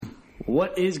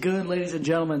What is good, ladies and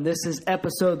gentlemen? This is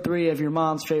episode 3 of your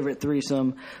mom's favorite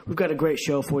threesome. We've got a great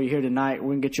show for you here tonight.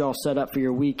 We're going to get you all set up for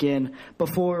your weekend.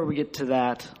 Before we get to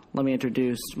that, let me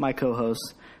introduce my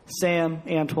co-hosts, Sam,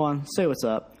 Antoine. Say what's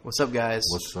up. What's up, guys?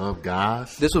 What's up,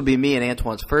 guys? This would be me and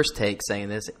Antoine's first take saying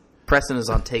this. Preston is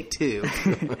on take 2.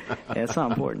 Yeah, it's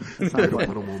not important. It's not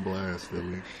important. Put them on blast,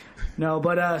 Philly. No,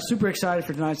 but super excited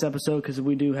for tonight's episode because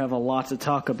we do have a lot to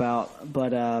talk about.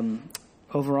 But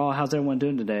overall, how's everyone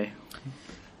doing today?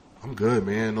 I'm good,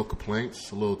 man. No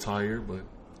complaints. A little tired, but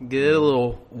Good, a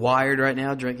little wired right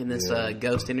now, drinking this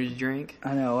Ghost energy drink.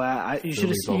 I know.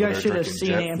 You guys should have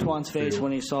seen Antoine's face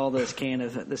when he saw this can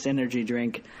of this energy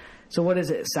drink. So what is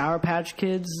it? Sour Patch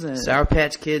Kids? Sour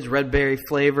Patch Kids, red berry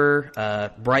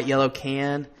flavor, bright yellow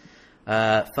can,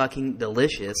 fucking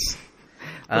delicious.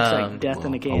 Looks like death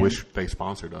in a can. I wish they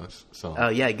sponsored us. So. Oh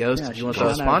yeah, Ghost. If you want to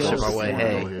throw a sponsor our way,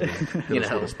 hey,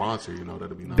 a sponsor,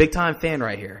 that'd be nice. Big time fan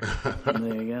right here.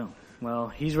 There you go. Well,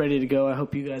 he's ready to go. I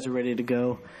hope you guys are ready to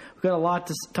go. We've got a lot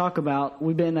to talk about.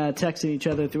 We've been texting each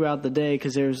other throughout the day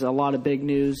because there's a lot of big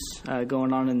news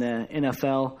going on in the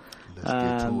NFL. Let's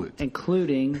get to it.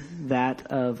 Including that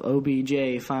of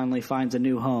OBJ finally finds a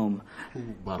new home.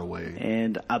 Ooh, by the way.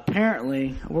 And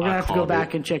apparently, we're going to have to go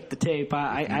back and check the tape.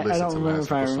 I don't remember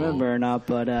if I remember or not,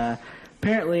 but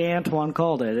apparently Antoine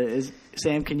called it.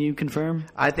 Sam, can you confirm?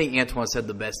 I think Antoine said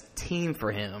the best team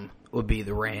for him would be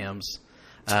the Rams.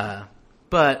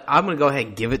 But I'm going to go ahead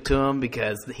and give it to him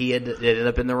because he ended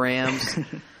up in the Rams.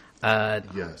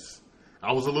 Yes.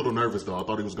 I was a little nervous, though. I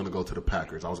thought he was going to go to the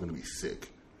Packers. I was going to be sick.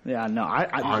 Yeah, no,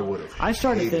 I would have. I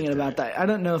started thinking about that. I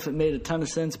don't know if it made a ton of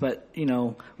sense, but we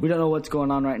don't know what's going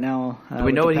on right now. Do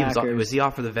we know what was he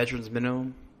offered the veterans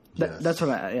minimum? Yes. That's what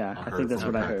I think that's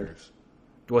what I heard.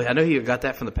 Well, I know he got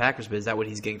that from the Packers, but is that what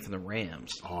he's getting from the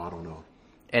Rams? Oh, I don't know.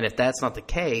 And if that's not the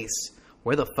case,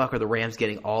 where the fuck are the Rams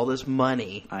getting all this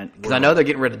money? Because I know they're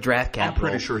getting rid of draft capital.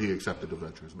 I'm pretty sure he accepted the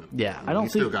veterans minimum. Yeah, he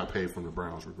still got paid from the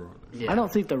Browns regardless. Yeah. I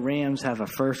don't think the Rams have a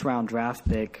first-round draft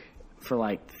pick for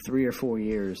like 3 or 4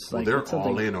 years. Well, they're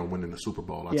all in on winning the Super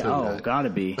Bowl. I tell you that.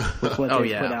 Gotta be. With what they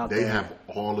put out they there. have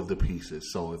all of the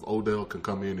pieces. So if Odell can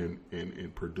come in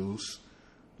and produce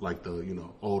like the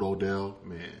old Odell,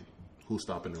 man, who's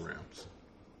stopping the Rams?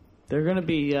 They're gonna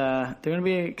be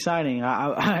exciting.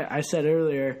 I said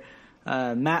earlier,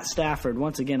 Matt Stafford.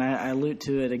 Once again, I allude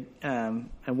to it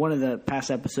in one of the past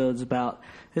episodes about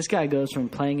this guy goes from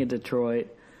playing in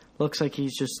Detroit. Looks like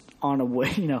he's just on a way.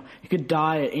 He could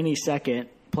die at any second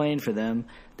playing for them.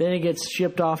 Then he gets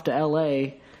shipped off to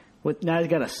L.A. Now he's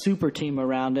got a super team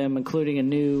around him, including a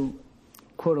new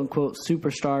quote unquote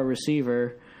superstar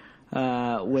receiver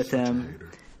with him.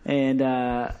 And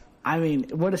I mean,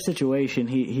 what a situation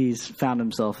he's found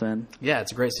himself in. Yeah,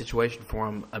 it's a great situation for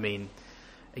him. I mean,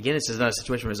 again, it's not a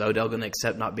situation where is Odell going to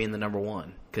accept not being the number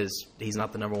one because he's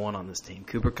not the number one on this team.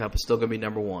 Cooper Kupp is still going to be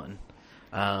number one.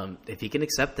 If he can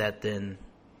accept that, then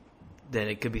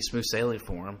it could be smooth sailing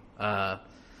for him.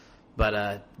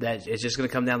 But that it's just going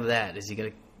to come down to that.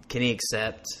 Can he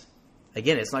accept?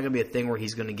 Again, it's not going to be a thing where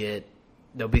he's going to get.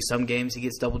 There'll be some games he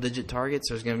gets double-digit targets.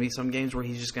 There's going to be some games where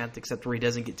he's just going to have to accept where he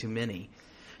doesn't get too many.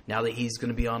 Now that he's going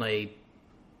to be on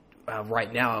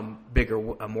right now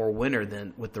a more winner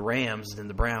than with the Rams than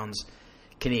the Browns,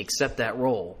 can he accept that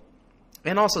role?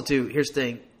 And also, too, here's the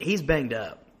thing: he's banged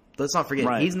up. Let's not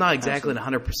forget, he's not exactly in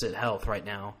 100% health right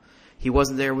now. He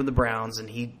wasn't there with the Browns, and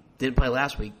he didn't play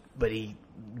last week, but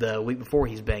the week before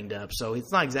he's banged up. So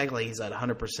it's not exactly he's at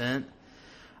 100%.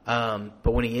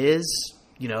 But when he is,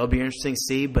 it'll be interesting to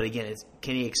see. But again,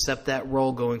 can he accept that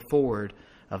role going forward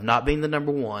of not being the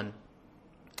number one,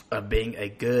 of being a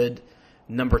good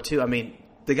number two? I mean,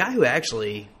 the guy who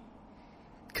actually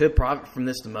could profit from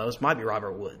this the most might be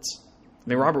Robert Woods. I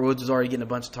mean, Robert Woods was already getting a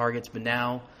bunch of targets, but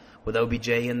now with OBJ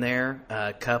in there,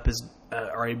 Kupp has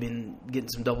already been getting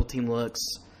some double-team looks.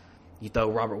 You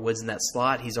throw Robert Woods in that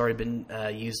slot, he's already been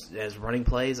used as running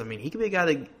plays. I mean, he could be a guy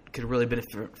that could really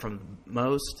benefit from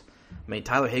most. I mean,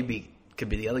 Tyler Higbee could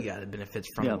be the other guy that benefits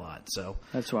from a lot. So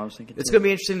that's what I was thinking. It's going to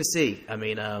be interesting to see. I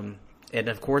mean, and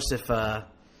of course, if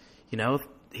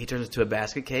he turns into a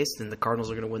basket case, then the Cardinals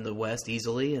are going to win the West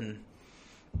easily, and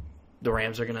the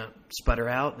Rams are going to sputter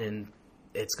out, and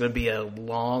it's going to be a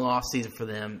long offseason for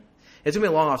them. It's going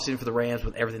to be a long offseason for the Rams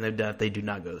with everything they've done if they do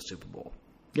not go to the Super Bowl.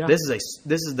 Yeah. This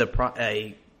is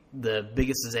the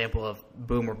biggest example of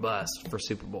boom or bust for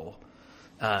Super Bowl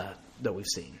that we've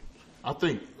seen. I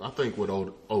think with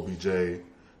OBJ,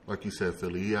 like you said,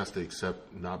 Philly, he has to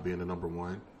accept not being the number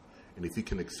one. And if he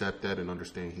can accept that and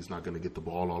understand he's not going to get the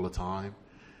ball all the time,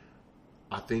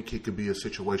 I think it could be a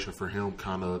situation for him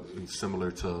kind of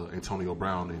similar to Antonio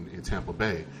Brown in Tampa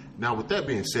Bay. Now, with that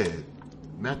being said,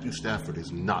 Matthew Stafford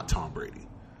is not Tom Brady.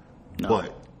 No.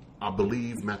 But I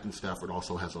believe Matthew Stafford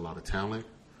also has a lot of talent.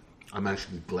 I'm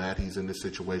actually glad he's in this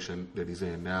situation that he's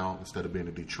in now instead of being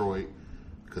in Detroit,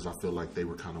 because I feel like they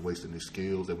were kind of wasting his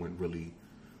skills. They weren't really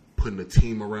putting a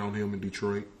team around him in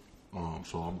Detroit.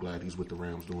 So I'm glad he's with the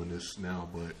Rams doing this now.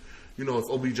 But, you know, if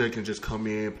OBJ can just come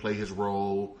in, play his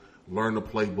role, learn the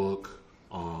playbook,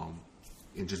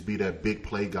 and just be that big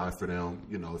play guy for them,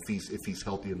 you know, if he's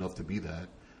healthy enough to be that,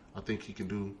 I think he can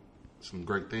do some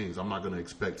great things. I'm not going to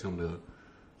expect him to,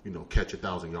 you know, catch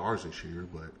 1,000 yards this year,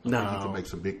 but I think he can make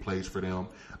some big plays for them.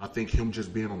 I think him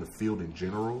just being on the field in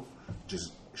general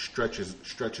just stretches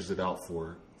it out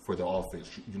for the offense.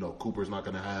 You know, Cooper's not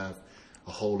going to have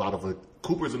a whole lot of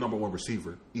Cooper's the number one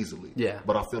receiver easily. Yeah.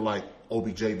 But I feel like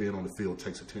OBJ being on the field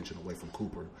takes attention away from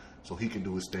Cooper, so he can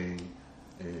do his thing.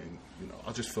 And you know,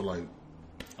 I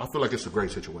feel like it's a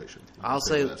great situation. I'll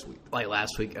say, like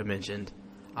last week I mentioned,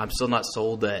 I'm still not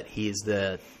sold that he's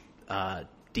the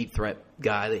deep threat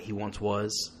guy that he once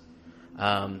was.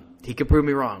 He could prove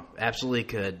me wrong, absolutely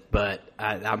could, but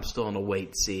I'm still on a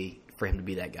wait to see for him to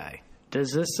be that guy.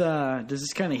 Does this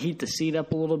kind of heat the seat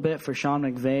up a little bit for Sean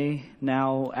McVay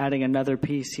now adding another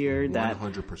piece here?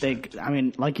 100%. That I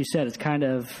mean, like you said, it's kind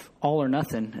of all or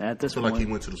nothing at this point. I feel like he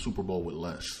went to the Super Bowl with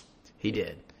less. He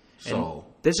did. So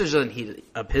and this doesn't heat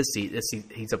up his seat.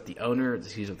 He's up the owner.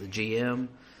 He's up the GM.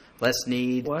 Les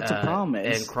Snead. Well, that's a problem.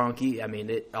 And Kroenke. I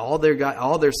mean, all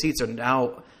their seats are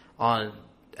now on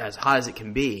as high as it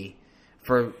can be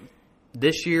for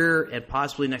this year and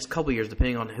possibly next couple of years,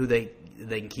 depending on who they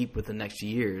can keep with the next few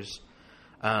years.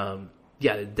 Yeah,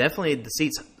 definitely the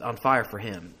seat's on fire for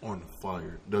him. On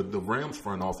fire. The Rams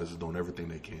front office is doing everything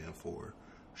they can for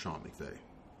Sean McVay.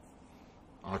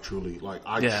 I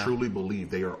truly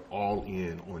believe they are all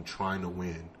in on trying to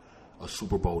win a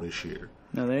Super Bowl this year.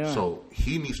 No, they are. So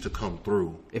he needs to come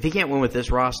through. If he can't win with this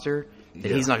roster,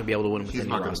 then he's not going to be able to win with any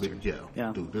roster.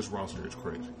 Yeah, dude, this roster is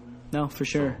crazy. No, for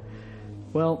sure.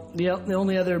 Well, the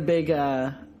only other big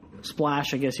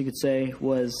splash, I guess you could say,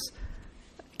 was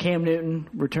Cam Newton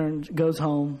goes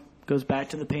home, goes back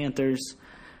to the Panthers.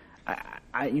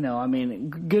 I mean,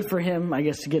 good for him, I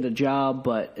guess, to get a job,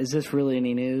 but is this really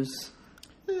any news?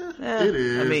 It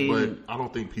is, but I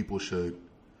don't think people should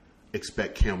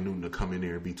expect Cam Newton to come in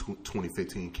there and be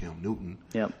 2015 Cam Newton.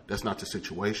 Yep. That's not the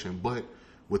situation. But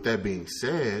with that being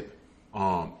said,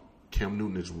 Cam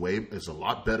Newton is a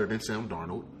lot better than Sam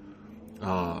Darnold.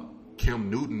 Cam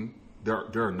Newton,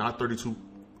 there are not 32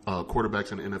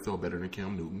 quarterbacks in the NFL better than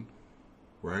Cam Newton,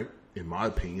 right? In my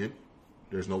opinion,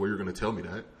 there's no way you're going to tell me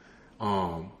that.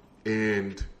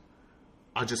 And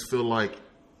I just feel like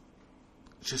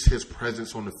just his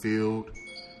presence on the field,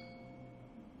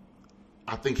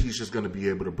 I think he's just going to be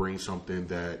able to bring something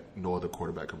that no other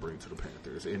quarterback can bring to the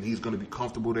Panthers, and he's going to be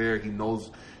comfortable there. He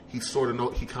knows, he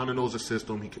kind of knows the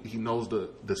system. He knows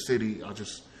the city.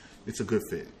 It's a good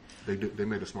fit. They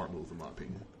made a smart move in my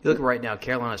opinion. You look right now,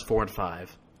 Carolina's 4-5.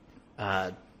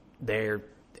 They're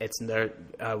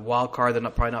wild card. They're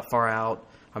probably not far out.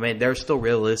 I mean, they're still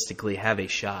realistically have a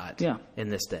shot in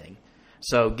this thing.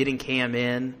 So getting Cam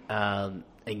in and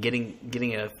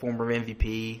getting a former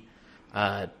MVP,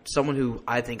 someone who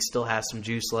I think still has some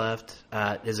juice left,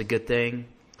 is a good thing.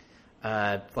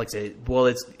 Like I say,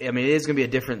 it is going to be a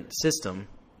different system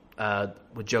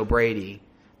with Joe Brady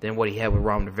than what he had with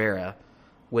Ron Rivera,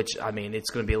 which, I mean, it's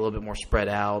going to be a little bit more spread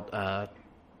out,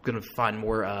 going to find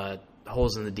more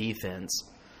holes in the defense.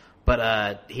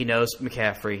 But he knows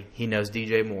McCaffrey. He knows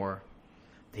DJ Moore.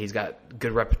 He's got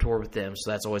good repertoire with them,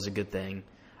 so that's always a good thing.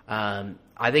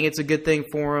 I think it's a good thing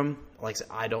for him. Like I said,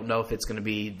 I don't know if it's going to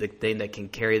be the thing that can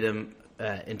carry them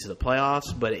into the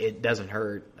playoffs, but it doesn't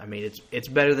hurt. I mean, it's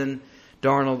better than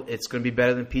Darnold. It's going to be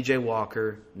better than P.J.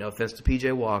 Walker. No offense to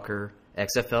P.J. Walker,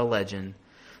 XFL legend.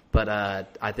 But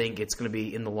I think it's going to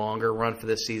be, in the longer run for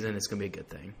this season, it's going to be a good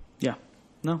thing. Yeah.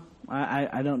 No,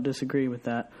 I don't disagree with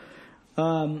that.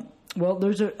 Well,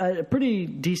 there's a pretty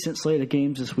decent slate of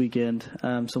games this weekend.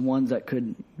 Some ones that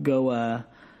could go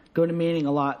to meaning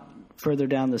a lot further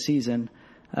down the season,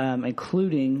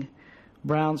 including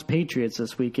Browns-Patriots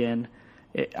this weekend.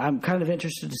 I'm kind of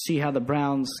interested to see how the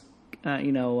Browns,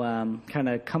 kind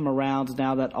of come around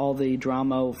now that all the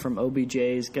drama from OBJ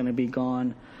is going to be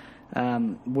gone.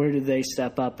 Where do they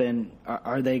step up, and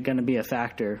are they going to be a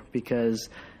factor? Because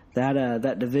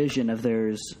that division of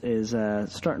theirs is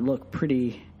starting to look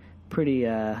pretty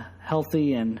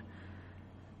healthy, and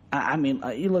I mean,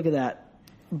 you look at that.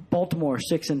 Baltimore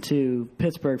 6-2,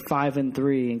 Pittsburgh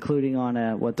 5-3, including on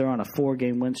they're on a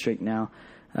 4-game win streak now.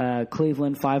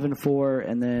 Cleveland 5-4,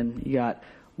 and then you got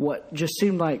what just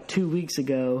seemed like 2 weeks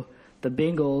ago the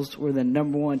Bengals were the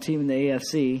number one team in the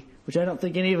AFC, which I don't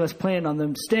think any of us planned on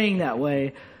them staying that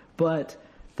way. But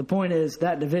the point is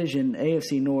that division,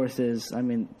 AFC North, is, I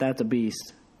mean, that's a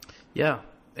beast. Yeah,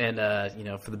 and,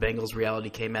 for the Bengals, reality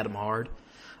came at them hard.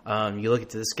 You look at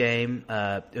this game,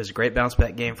 it was a great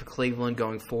bounce-back game for Cleveland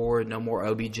going forward. No more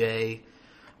OBJ.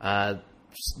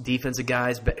 Defensive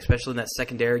guys, especially in that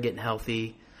secondary, getting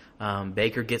healthy.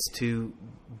 Baker gets to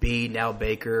be now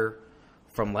Baker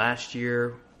from last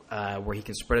year, where he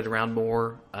can spread it around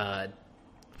more.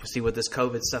 We'll see what this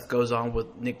COVID stuff goes on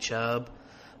with Nick Chubb.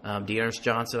 Dearness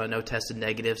Johnson, I know, tested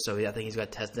negative, so I think he's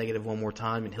got to test negative one more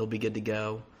time, and he'll be good to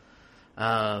go.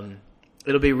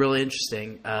 It'll be really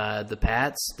interesting. The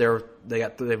Pats,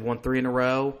 they've won 3 in a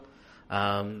row,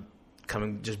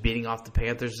 just beating off the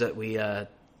Panthers that we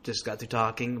just got through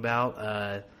talking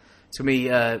about. It's going to be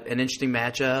an interesting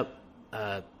matchup.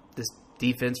 This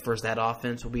defense versus that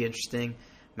offense will be interesting.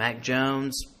 Mac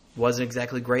Jones wasn't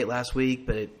exactly great last week,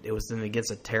 but it was against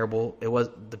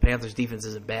the Panthers' defense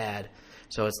isn't bad,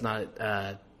 so it's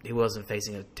not. He wasn't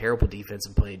facing a terrible defense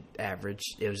and played average.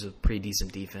 It was a pretty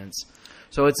decent defense,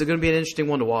 so it's going to be an interesting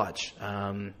one to watch.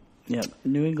 Yeah,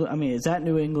 New England. I mean, is that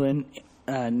New England?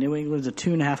 New England's a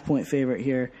 2.5-point favorite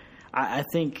here. I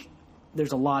think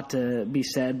there's a lot to be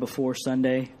said before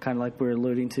Sunday, kind of like we were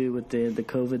alluding to with the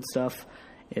COVID stuff.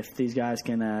 If these guys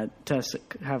can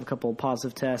have a couple of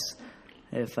positive tests,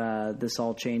 if this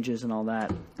all changes and all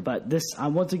that. But this,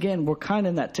 once again, we're kind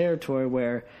of in that territory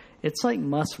where it's like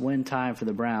must-win time for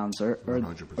the Browns, or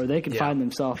they could find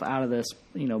themselves out of this,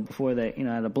 before they,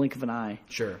 at a blink of an eye.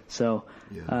 Sure. So,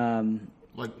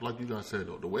 like you guys said,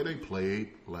 though, the way they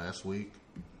played last week,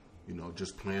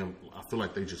 just playing, I feel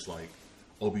like they just like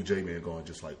OBJ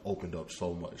just like opened up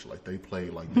so much. Like they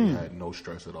played like they had no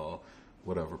stress at all.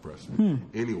 Whatever, Preston.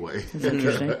 Anyway,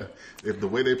 if the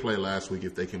way they played last week,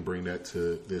 if they can bring that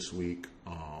to this week,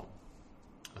 I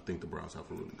think the Browns have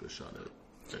a really good shot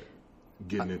at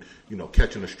getting it,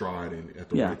 catching a stride and at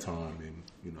the right time,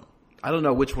 and I don't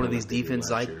know which one of these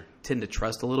defenses I tend to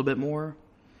trust a little bit more.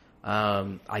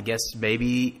 I guess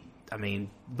maybe,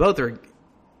 both are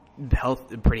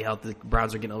pretty healthy. The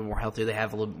Browns are getting a little more healthy. They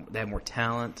have more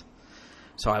talent,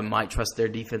 so I might trust their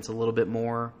defense a little bit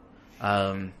more.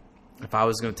 If I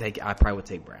was going to I probably would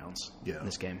take Browns in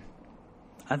this game.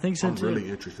 I think so, too. I'm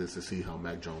really interested to see how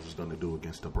Mac Jones is going to do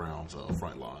against the Browns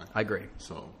front line. I agree.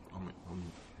 So I'm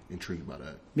intrigued by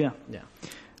that. Yeah.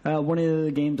 One of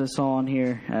the games I saw on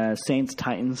here,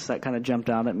 Saints-Titans, that kind of jumped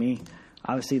out at me.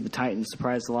 Obviously, the Titans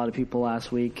surprised a lot of people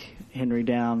last week. Henry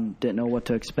down, didn't know what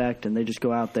to expect, and they just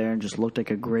go out there and just looked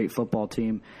like a great football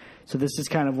team. So this is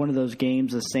kind of one of those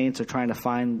games the Saints are trying to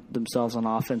find themselves on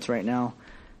offense right now.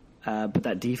 But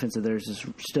that defense of theirs is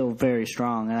still very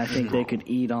strong, and I think they could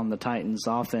eat on the Titans'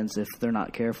 offense if they're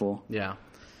not careful. Yeah.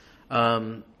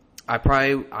 I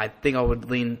think I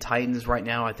would lean Titans right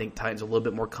now. I think Titans are a little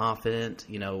bit more confident.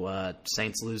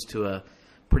 Saints lose to a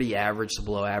pretty average to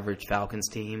below average Falcons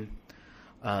team.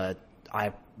 With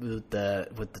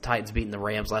the Titans beating the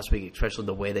Rams last week, especially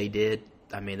the way they did.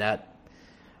 I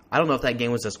don't know if that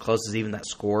game was as close as even that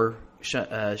score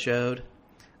showed,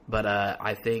 but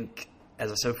I think,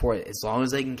 as I said before, as long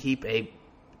as they can keep a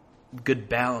good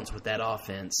balance with that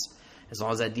offense, as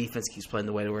long as that defense keeps playing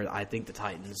the way they were, I think the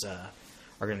Titans are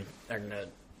going to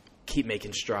keep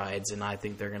making strides, and I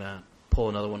think they're going to pull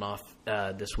another one off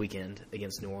this weekend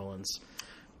against New Orleans.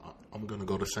 I'm going to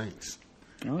go to Saints.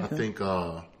 Okay. I think,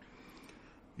 the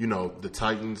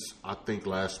Titans, I think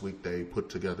last week they put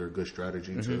together a good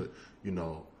strategy to,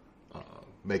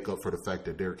 make up for the fact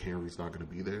that Derrick Henry's not going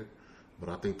to be there. But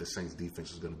I think the Saints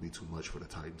defense is going to be too much for the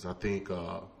Titans. I think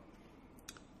I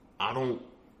know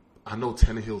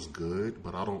Tannehill's good,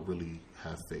 but I don't really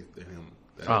have faith in him.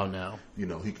 No.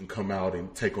 He can come out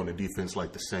and take on a defense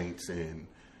like the Saints and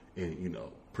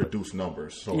produce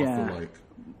numbers. So I feel like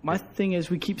my thing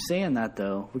is we keep saying that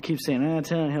though. We keep saying,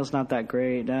 Tannehill's not that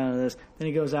great. This. Then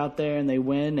he goes out there and they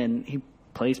win, and he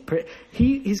plays pretty.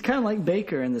 He's kind of like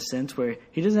Baker in the sense where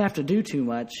he doesn't have to do too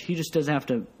much. He just doesn't have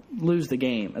to lose the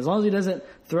game. As long as he doesn't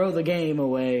throw the game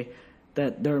away,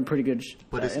 that they're in pretty good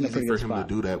But it's easy for him to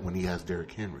do that when he has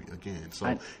Derrick Henry again.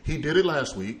 So he did it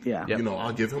last week. Yeah. Yep.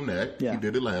 I'll give him that. Yeah. He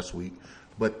did it last week.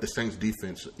 But the Saints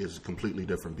defense is a completely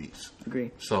different beast.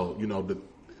 Agree. So,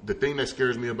 the thing that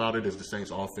scares me about it is the Saints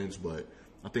offense, but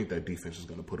I think that defense is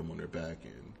going to put them on their back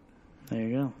and there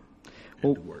you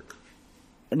go. Do work.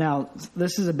 Now,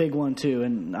 this is a big one too,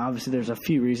 and obviously there's a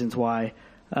few reasons why.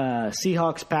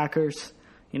 Seahawks, Packers,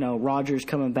 Rodgers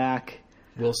coming back.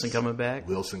 Wilson coming back.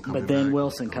 Wilson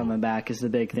coming back is the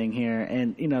big thing here.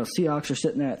 And, Seahawks are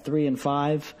sitting there at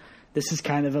 3-5. this is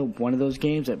kind of one of those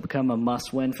games that become a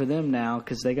must-win for them now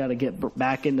because they got to get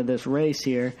back into this race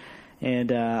here.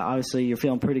 And obviously you're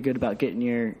feeling pretty good about getting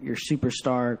your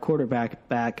superstar quarterback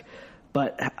back.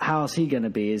 But how is he going to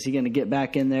be? Is he going to get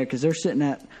back in there? Because they're sitting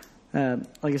at,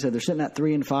 like I said, they're sitting at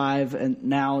 3-5, and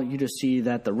now you just see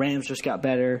that the Rams just got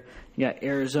better. You got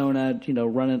Arizona,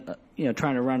 running,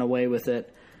 trying to run away with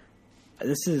it.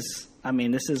 This is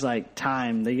like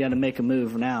time. They got to make a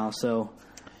move now. So,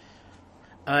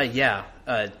 yeah.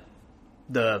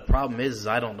 The problem is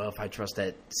I don't know if I trust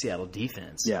that Seattle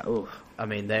defense. Yeah. Oof. I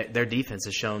mean, their defense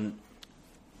has shown.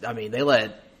 I mean, they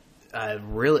let a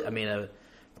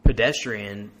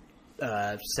pedestrian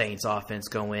Saints offense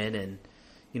go in and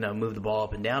move the ball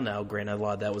up and down. Now, granted, a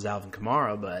lot of that was Alvin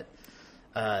Kamara, but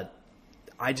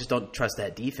I just don't trust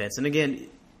that defense. And again,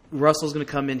 Russell's going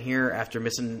to come in here after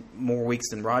missing more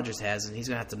weeks than Rodgers has, and he's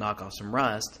going to have to knock off some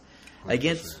rust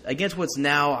 100%. Against what's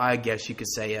now, I guess you could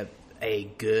say, a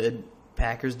good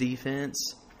Packers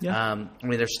defense. Yeah. I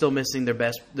mean, they're still missing their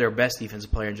best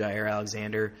defensive player, Jair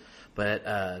Alexander,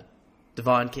 but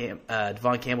Devon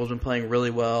Campbell's been playing really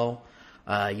well.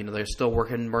 They're still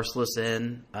working Merciless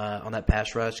in on that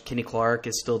pass rush. Kenny Clark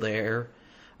is still there.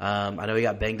 I know he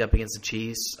got banged up against the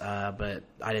Chiefs, but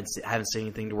I haven't seen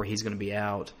anything to where he's going to be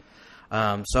out.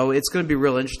 So it's going to be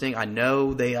real interesting. I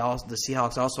know the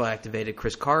Seahawks also activated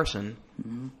Chris Carson,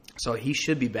 so he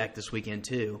should be back this weekend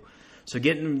too. So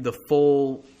getting the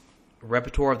full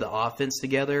repertoire of the offense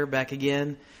together back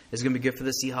again is going to be good for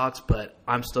the Seahawks, but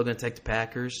I'm still going to take the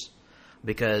Packers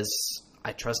because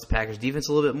I trust the Packers defense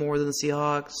a little bit more than the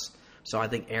Seahawks. So I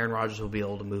think Aaron Rodgers will be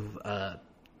able to move the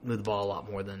ball a lot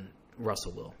more than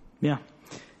Russell will. Yeah.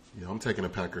 Yeah, I'm taking the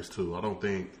Packers too. I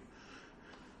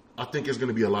think it's going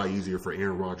to be a lot easier for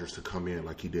Aaron Rodgers to come in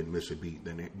like he didn't miss a beat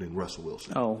than Russell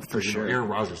Wilson. Oh, for sure. Aaron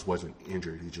Rodgers wasn't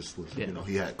injured. He just was,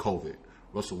 he had COVID.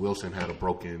 Russell Wilson had a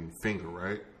broken finger,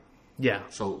 right? Yeah.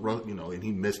 So, and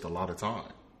he missed a lot of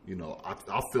time.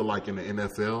 I feel like in the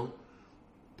NFL,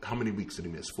 how many weeks did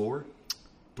he miss? 4?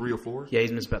 3 or 4? Yeah,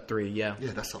 he's missed about 3, yeah.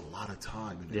 Yeah, that's a lot of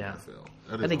time in the NFL.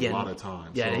 That is a lot of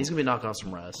time. Yeah, so he's going to be knocking off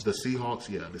some rust. The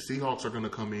Seahawks are going to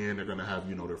come in. They're going to have,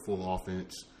 their full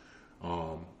offense.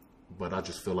 But I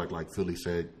just feel like Philly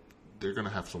said, they're going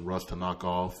to have some rust to knock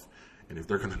off. And if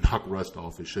they're going to knock rust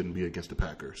off, it shouldn't be against the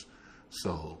Packers.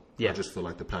 So I just feel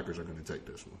like the Packers are going to take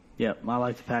this one. Yep, I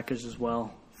like the Packers as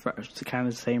well. For kind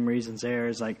of the same reasons there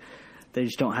is like they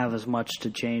just don't have as much to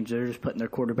change. They're just putting their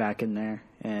quarterback in there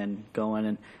and going.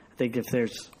 And I think if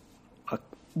there's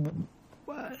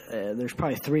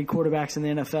probably 3 quarterbacks in the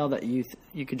NFL that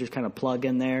you could just kind of plug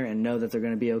in there and know that they're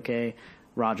going to be okay.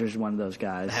 Rodgers is one of those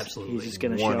guys. Absolutely. He's just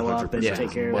going to show up and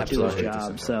take care of his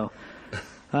job. So,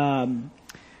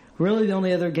 really the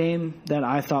only other game that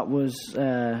I thought was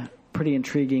pretty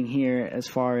intriguing here as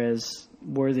far as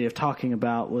worthy of talking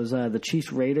about was the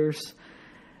Chiefs Raiders.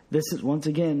 This is, once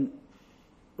again,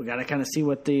 we got to kind of see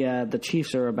what the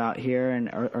Chiefs are about here, and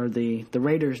are the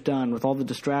Raiders done with all the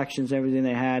distractions, everything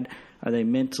they had? Are they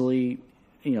mentally,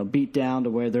 beat down to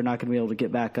where they're not going to be able to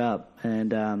get back up?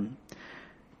 And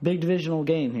big divisional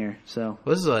game here. So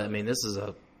this is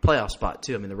a playoff spot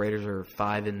too. I mean, the Raiders are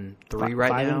 5-3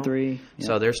 right now. 5-3. Yeah.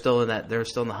 So they're still in that. They're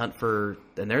still in the hunt for,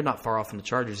 and they're not far off from the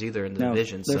Chargers either in the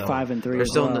division. They're 5-3.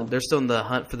 They're still in the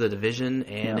hunt for the division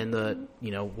and in the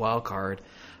wild card.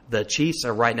 The Chiefs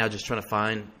are right now just trying to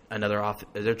find another off.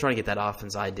 They're trying to get that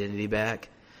offense identity back.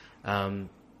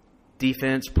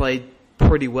 Defense played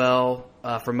pretty well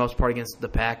for most part against the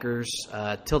Packers.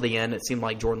 Till the end, it seemed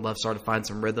like Jordan Love started to find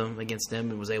some rhythm against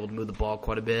them and was able to move the ball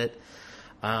quite a bit.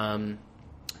 The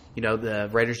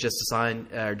Raiders just signed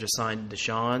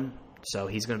Deshaun, so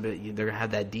he's going to be. They're going to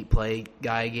have that deep play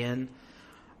guy again.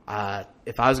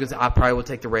 If I was going to, I probably would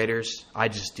take the Raiders. I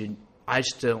just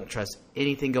don't trust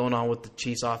anything going on with the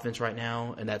Chiefs offense right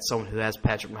now, and that's someone who has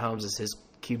Patrick Mahomes as his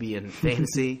QB in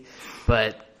fantasy.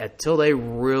 But until they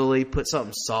really put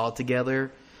something solid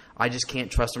together, I just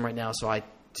can't trust them right now. So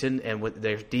with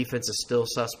their defense is still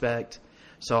suspect.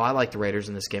 So I like the Raiders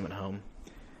in this game at home.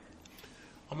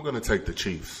 I'm going to take the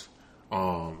Chiefs.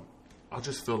 I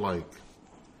just feel like,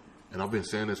 and I've been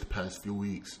saying this the past few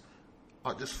weeks,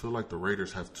 I just feel like the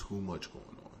Raiders have too much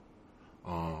going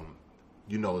on.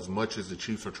 As much as the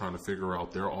Chiefs are trying to figure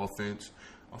out their offense,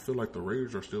 I feel like the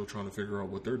Raiders are still trying to figure out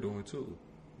what they're doing too.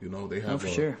 They have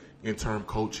interim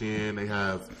coaching. They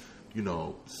have,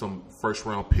 some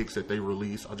first-round picks that they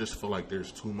release. I just feel like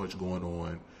there's too much going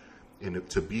on. And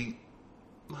to beat,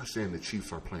 I'm not saying the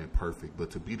Chiefs are playing perfect, but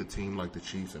to beat a team like the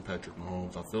Chiefs and Patrick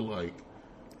Mahomes, I feel like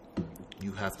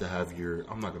you have to have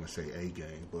I'm not going to say A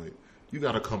game, but you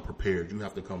got to come prepared. You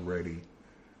have to come ready.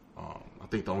 I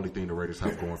think the only thing the Raiders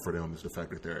have going for them is the fact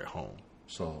that they're at home.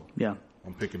 So Yeah.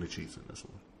 I'm picking the Chiefs in this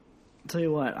one. Tell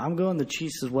you what, I'm going the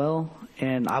Chiefs as well,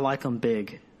 and I like them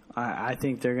big. I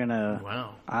think they're gonna.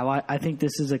 Wow. I think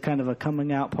this is a kind of a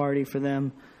coming out party for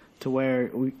them, to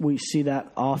where we see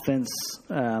that offense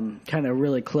kind of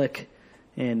really click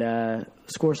and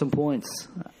score some points.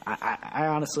 I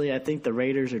honestly, I think the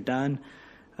Raiders are done.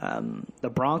 The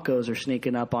Broncos are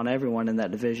sneaking up on everyone in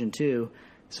that division too,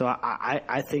 so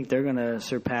I think they're going to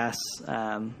surpass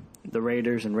the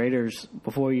Raiders. And Raiders,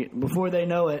 before they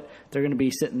know it, they're going to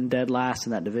be sitting dead last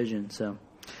in that division. So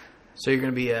you're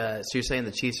going to be so you're saying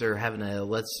the Chiefs are having a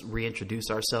let's reintroduce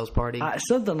ourselves party?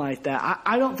 something like that.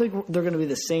 I don't think they're going to be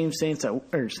the same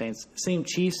same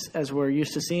Chiefs as we're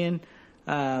used to seeing,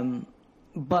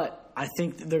 but I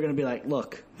think they're going to be like,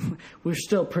 look, we're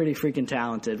still pretty freaking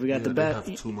talented. We got the best.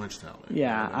 They have too much talent.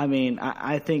 Yeah, I mean,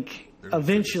 I think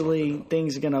eventually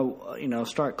things are going to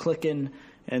start clicking,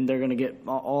 and they're going to get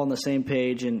all on the same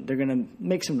page, and they're going to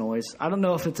make some noise. I don't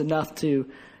know if it's enough to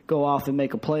go off and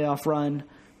make a playoff run,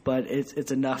 but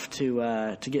it's enough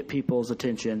to get people's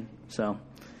attention. So,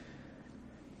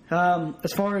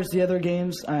 as far as the other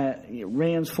games,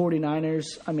 Rams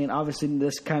 49ers. I mean, obviously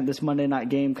this Monday night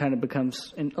game kind of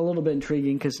becomes a little bit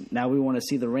intriguing because now we want to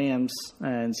see the Rams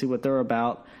and see what they're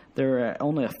about. They're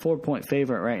only a 4-point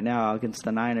favorite right now against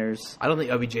the Niners. I don't think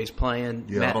OBJ's playing.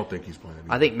 Yeah, I don't think he's playing.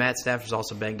 I think Matt Stafford's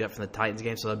also banged up from the Titans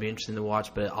game, so that'll be interesting to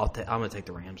watch. But I'm going to take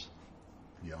the Rams.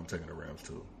 Yeah, I'm taking the Rams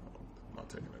too. I'm not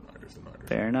taking the Niners.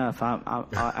 Fair enough.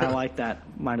 I like that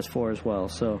 -4 as well.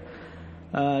 So,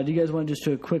 do you guys want to just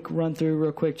do a quick run through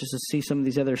real quick just to see some of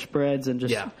these other spreads and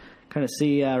just kind of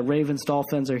see Ravens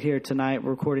Dolphins are here tonight.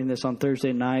 We're recording this on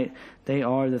Thursday night. They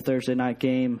are the Thursday night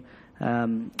game.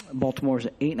 Baltimore's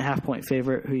an 8.5-point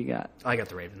favorite. Who you got? I got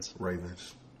the Ravens.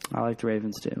 Ravens. I like the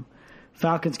Ravens too.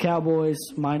 Falcons Cowboys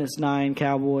 -9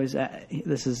 Cowboys.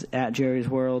 This is at Jerry's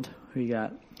World. Who you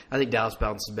got? I think Dallas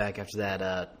bounces back after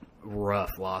that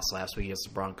rough loss last week against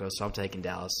the Broncos, so I'm taking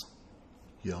Dallas.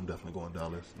 Yeah, I'm definitely going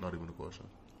Dallas. Not even a question.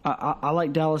 I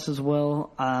like Dallas as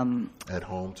well. At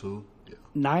home too. Yeah.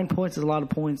 9 points is a lot of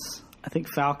points. I think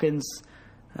Falcons.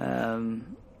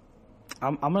 I'm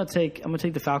gonna take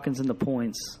the Falcons in the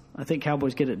points. I think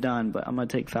Cowboys get it done, but I'm gonna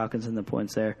take Falcons in the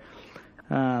points there.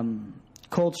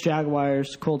 Colts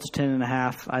Jaguars. Colts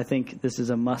 10.5. I think this is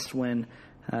a must win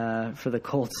for the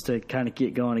Colts to kind of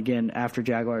get going again after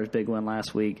Jaguars' big win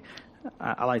last week.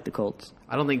 I like the Colts.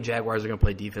 I don't think Jaguars are going to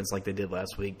play defense like they did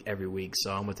last week every week,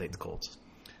 so I'm going to take the Colts.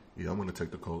 Yeah, I'm going to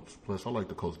take the Colts. Plus, I like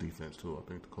the Colts defense too. I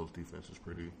think the Colts defense is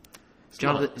pretty.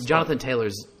 Jonathan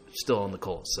Taylor's still on the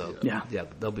Colts, so yeah,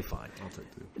 they'll be fine. I'll take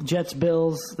the Jets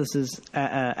Bills. This is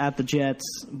at the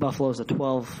Jets. Buffalo's a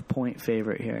 12-point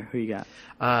favorite here. Who you got?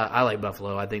 I like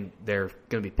Buffalo. I think they're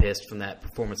going to be pissed from that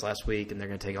performance last week, and they're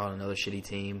going to take on another shitty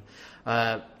team.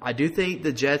 I do think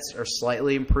the Jets are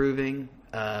slightly improving,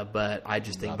 but I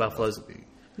just think Buffalo's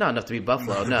not enough to beat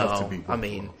Buffalo. No, I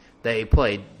mean they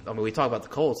played. I mean we talk about the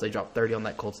Colts. They dropped 30 on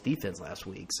that Colts defense last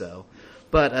week. So,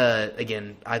 but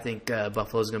again, I think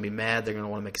Buffalo's going to be mad. They're going to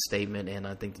want to make a statement, and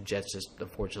I think the Jets just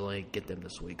unfortunately get them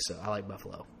this week. So I like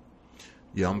Buffalo.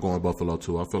 Yeah, I'm going Buffalo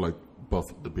too. I feel like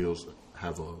the Bills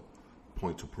have a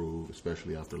point to prove,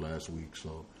 especially after last week.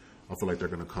 So I feel like they're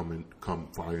going to come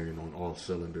firing on all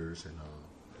cylinders and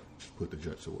just put the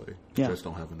Jets away. The Jets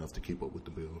don't have enough to keep up with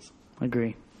the Bills. I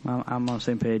agree. I'm on the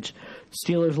same page.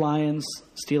 Steelers Lions.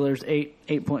 Steelers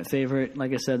 8-point favorite.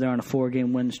 Like I said, they're on a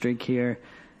 4-game win streak here.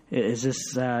 Is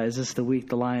this the week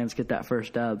the Lions get that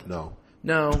first dub? No.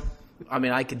 I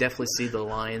mean, I could definitely see the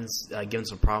Lions giving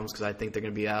some problems because I think they're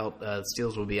going to be out. The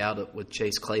Steelers will be out with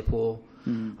Chase Claypool.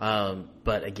 Mm-hmm.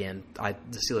 But again,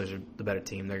 the Steelers are the better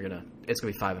team. It's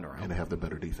going to be 5 in a row. And they have the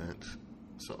better defense.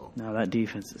 So no, that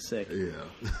defense is sick.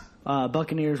 Yeah.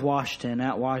 Buccaneers Washington.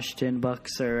 At Washington,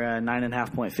 Bucks are a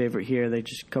 9.5-point favorite here. They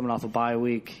just coming off a bye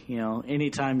week. You know,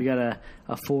 anytime you got a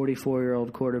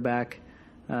 44-year-old quarterback,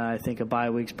 I think a bye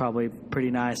week's probably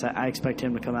pretty nice. I expect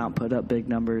him to come out and put up big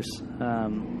numbers.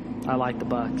 I like the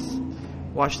Bucks.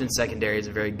 Washington's secondary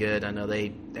isn't very good. I know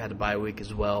they had a bye week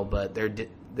as well, but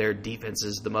their defense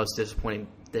is the most disappointing.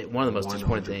 One of the most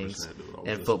disappointing things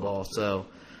in football. So,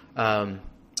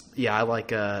 yeah, I like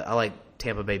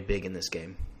Tampa Bay big in this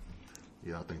game.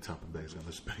 Yeah, I think Tampa Bay is going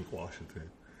to spank Washington.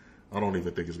 I don't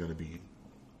even think it's going to be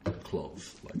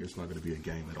close. Like, it's not going to be a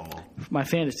game at all. My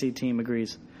fantasy team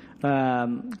agrees.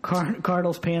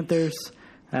 Cardinals Panthers.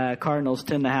 Cardinals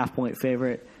 10.5-point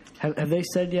favorite. Have they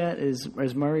said yet? Is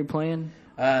Murray playing?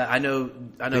 I know.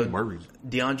 Murray's.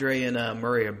 DeAndre and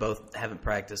Murray haven't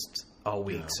practiced all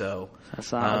week, so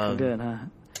that's not looking good, huh?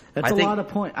 That's a lot of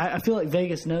points. I feel like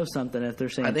Vegas knows something if they're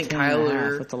saying I think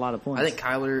 10.5. That's a lot of points. I think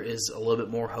Kyler is a little bit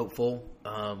more hopeful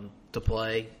to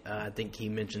play. I think he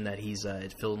mentioned that he's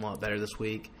feeling a lot better this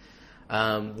week.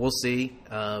 We'll see.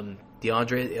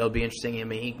 DeAndre, it'll be interesting. I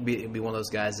mean, he'll be one of those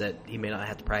guys that he may not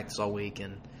have to practice all week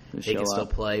and he can still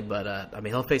play. But, I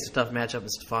mean, he'll face a tough matchup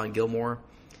with Stephon Gilmore.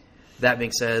 That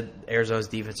being said, Arizona's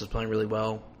defense is playing really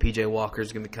well. P.J.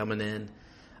 Walker's going to be coming in.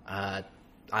 I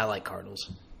like Cardinals.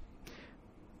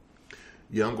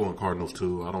 Yeah, I'm going Cardinals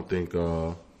too. I don't think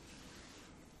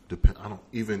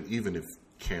even if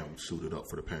Cam suited up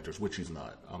for the Panthers, which he's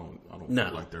not. I don't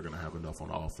feel like they're going to have enough on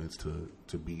offense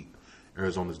to beat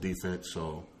Arizona's defense.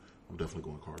 So I'm definitely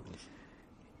going Cardinals.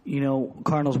 You know,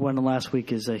 Cardinals winning last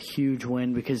week is a huge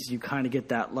win because you kind of get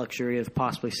that luxury of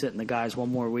possibly sitting the guys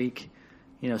one more week.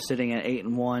 You know, sitting at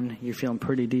 8-1, you're feeling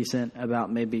pretty decent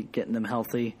about maybe getting them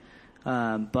healthy.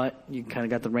 But you kind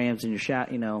of got the Rams in your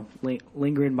shot,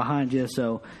 lingering behind you.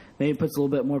 So maybe it puts a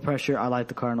little bit more pressure. I like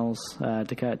the Cardinals to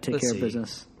kind of take care of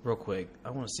business. Real quick,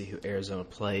 I want to see who Arizona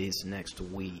plays next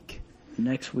week.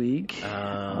 Next week is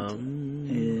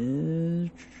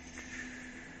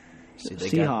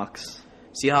Seahawks.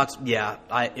 Seahawks, yeah.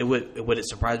 Would it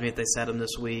surprise me if they sat them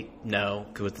this week? No,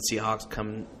 because with the Seahawks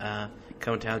coming to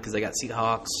town, because they got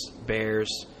Seahawks,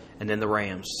 Bears, and then the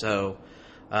Rams. So,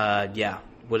 yeah.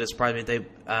 Would it surprise me if they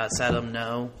sat them?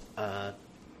 No.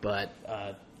 But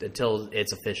until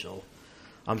it's official,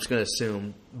 I'm just going to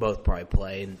assume both probably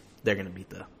play, and they're going to beat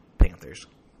the Panthers.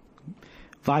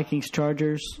 Vikings,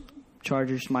 Chargers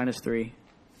 -3.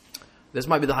 This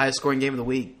might be the highest scoring game of the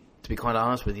week, to be quite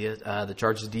honest with you. The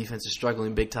Chargers' defense is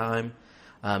struggling big time.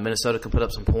 Minnesota can put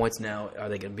up some points now. Are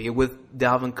they going to be with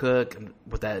Dalvin Cook and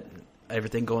with that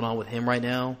everything going on with him right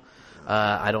now?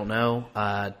 I don't know.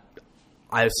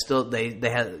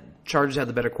 Chargers had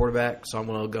the better quarterback, so I'm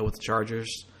going to go with the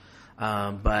Chargers.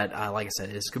 But like I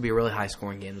said, this could be a really high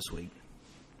scoring game this week.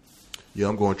 Yeah,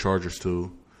 I'm going Chargers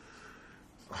too.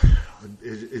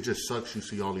 It just sucks. You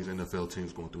see all these NFL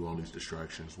teams going through all these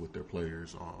distractions with their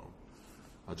players.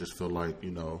 I just feel like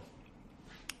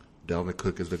Dalvin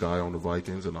Cook is the guy on the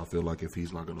Vikings, and I feel like if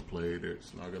he's not going to play,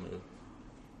 it's not going to.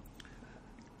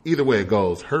 Either way it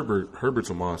goes, Herbert's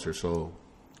a monster, so.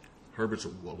 Herbert's a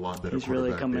lot better. He's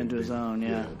really coming into his own,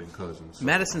 than Cousins. So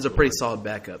Madison's a pretty solid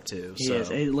backup too. He is.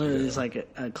 It literally is like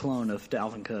a clone of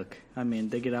Dalvin Cook. I mean,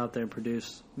 they get out there and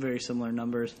produce very similar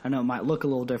numbers. I know it might look a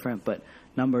little different, but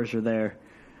numbers are there.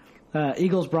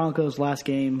 Eagles Broncos last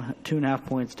game, 2.5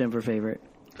 points. Denver favorite.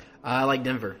 I like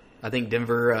Denver. I think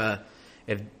Denver,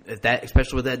 if that,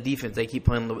 especially with that defense, they keep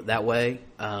playing that way.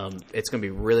 It's going to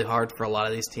be really hard for a lot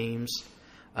of these teams.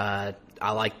 I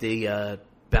like the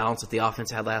balance that the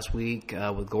offense had last week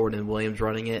with Gordon and Williams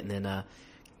running it, and then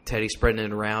Teddy spreading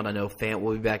it around. I know Fant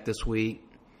will be back this week,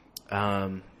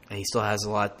 and he still has a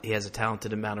lot. He has a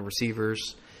talented amount of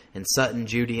receivers, and Sutton,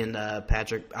 Judy, and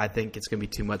Patrick. I think it's going to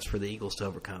be too much for the Eagles to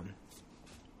overcome.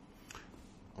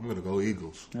 I'm going to go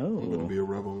Eagles. Oh. I'm going to be a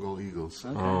rebel and go Eagles.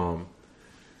 Okay.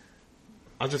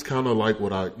 I just kind of like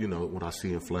what I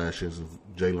see in flashes of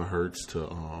Jalen Hurts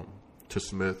to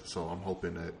Smith, so I'm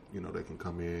hoping that they can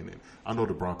come in, and I know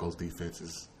the Broncos defense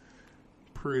is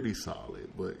pretty solid,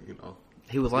 but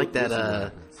he would like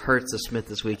that Hurts to Smith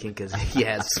this weekend because he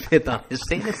has Smith on his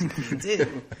fantasy team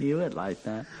too. You would like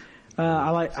that.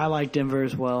 I like Denver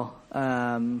as well,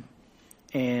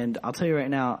 and I'll tell you right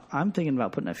now, I'm thinking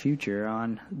about putting a future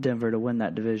on Denver to win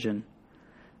that division.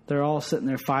 They're all sitting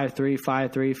there 5-3,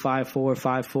 5-3, 5-4,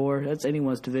 5-4. That's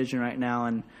anyone's division right now,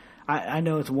 and I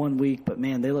know it's 1 week, but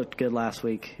man, they looked good last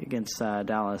week against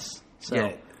Dallas. So.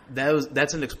 Yeah,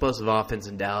 that's an explosive offense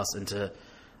in Dallas, and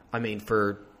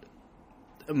for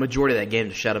a majority of that game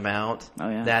to shut them out. Oh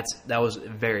yeah, that was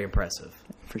very impressive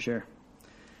for sure.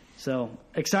 So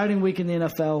exciting week in the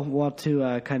NFL. We'll have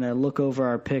to kind of look over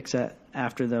our picks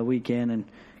after the weekend and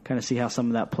kind of see how some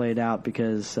of that played out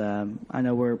because I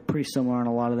know we're pretty similar on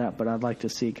a lot of that, but I'd like to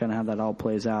see kind of how that all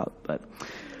plays out. But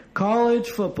college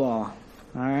football.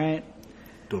 All right.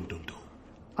 Dum, dum, dum.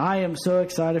 I am so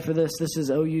excited for this. This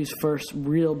is OU's first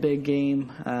real big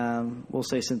game, we'll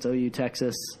say since OU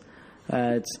Texas.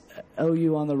 It's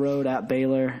OU on the road at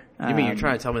Baylor. You mean you're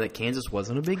trying to tell me that Kansas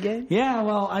wasn't a big game? Yeah,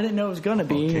 well, I didn't know it was going to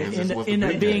be. Ended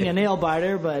up being a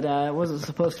nail-biter, but it wasn't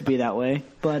supposed to be that way.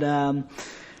 But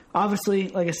obviously,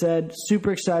 like I said,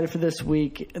 super excited for this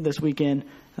weekend.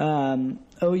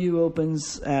 OU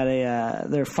opens at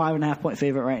they're 5.5-point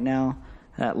favorite right now.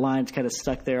 That line's kind of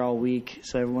stuck there all week,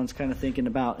 so everyone's kind of thinking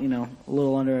about, a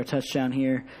little under a touchdown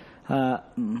here. How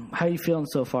are you feeling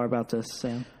so far about this,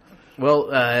 Sam?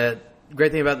 Well,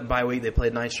 great thing about the bye week, they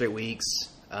played 9 straight weeks.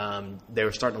 They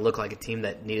were starting to look like a team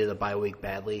that needed a bye week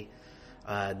badly.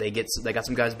 They got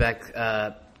some guys back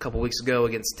a couple weeks ago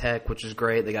against Tech, which is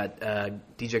great. They got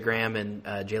DJ Graham and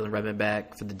Jalen Redmond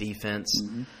back for the defense.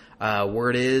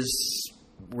 Word is,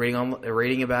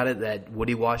 reading about it, that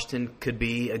Woody Washington could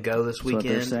be a go this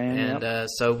weekend, and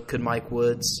so could Mike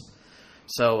Woods.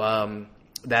 So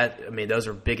those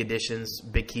are big additions,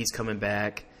 big keys coming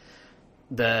back.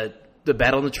 The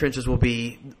battle in the trenches will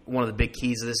be one of the big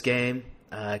keys of this game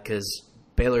because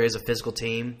Baylor is a physical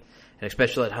team, and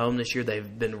especially at home this year,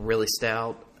 they've been really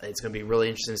stout. It's going to be really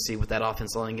interesting to see what that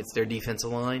offensive line gets their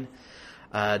defensive line.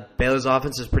 Baylor's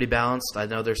offense is pretty balanced. I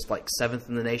know they're like 7th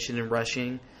in the nation in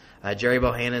rushing. Jerry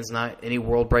Bohannon's not any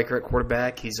world breaker at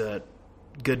quarterback. He's a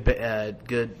good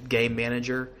game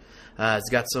manager. He's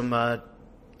got some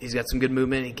good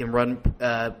movement. He can run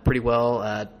pretty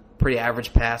well. Pretty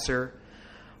average passer.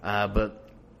 But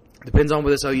depends on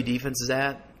where this OU defense is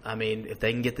at. I mean, if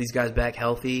they can get these guys back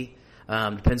healthy,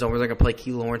 depends on where they're going to play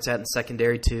Key Lawrence at in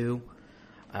secondary too.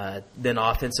 Then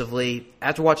offensively,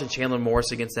 after watching Chandler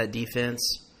Morris against that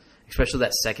defense, especially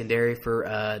that secondary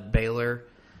for Baylor,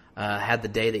 had the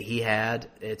day that he had,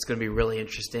 it's going to be really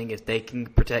interesting. If they can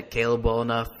protect Caleb well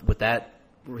enough with that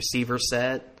receiver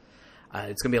set,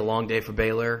 it's going to be a long day for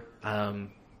Baylor.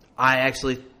 I'm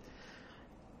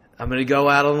going to go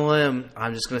out on a limb.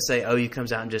 I'm just going to say OU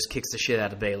comes out and just kicks the shit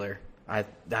out of Baylor. I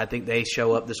think they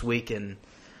show up this week, and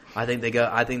I think they go.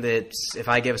 I think that if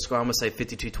I give a score, I'm going to say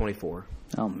 52-24.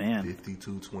 Oh, man.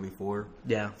 52-24?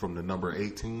 Yeah. From the number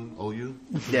 18 OU?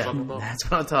 Yeah, that's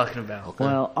what I'm talking about. Okay.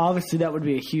 Well, obviously that would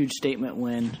be a huge statement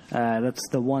win. That's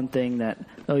the one thing that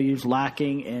OU's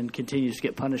lacking and continues to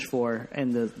get punished for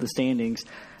in the standings.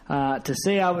 To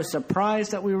say I was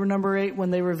surprised that we were number 8 when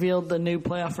they revealed the new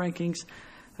playoff rankings,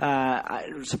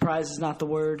 surprise is not the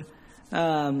word,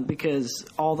 because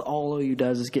all OU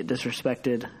does is get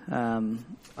disrespected.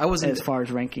 I wasn't as far as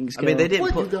rankings go. I mean, they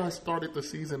didn't. You guys started the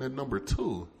season at number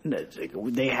 2.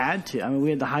 They had to. I mean, we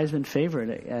had the Heisman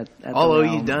favorite at all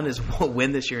OU done is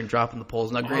win this year and drop in the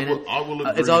polls. Now, granted, I will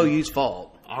agree. It's OU's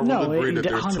fault. I will agree that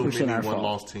there's too many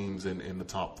one-loss teams in the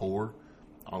top 4.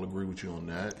 I'll agree with you on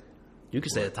that. You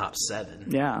could say the top 7.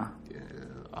 Yeah. Yeah.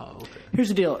 Oh, okay. Here's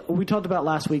the deal. We talked about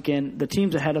last weekend. The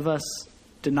teams ahead of us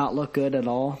did not look good at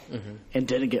all and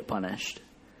didn't get punished.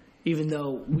 Even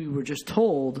though we were just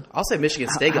told. I'll say Michigan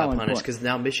State got punished because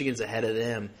now Michigan's ahead of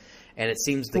them, and it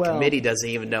seems the committee doesn't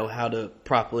even know how to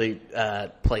properly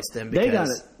place them.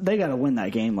 Because they got to win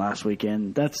that game last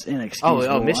weekend. That's inexcusable.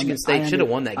 Oh, Michigan State should have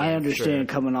won that game. I understand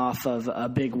coming off of a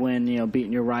big win,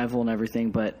 beating your rival and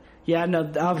everything, but yeah, no,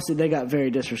 obviously they got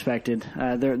very disrespected.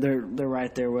 They're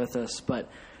right there with us, but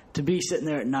to be sitting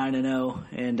there at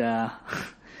 9-0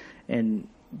 and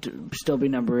still be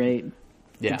number 8.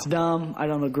 Yeah. It's dumb. I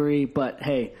don't agree, but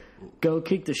hey, go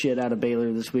kick the shit out of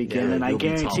Baylor this weekend, and I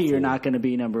guarantee you're not going to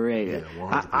be number 8.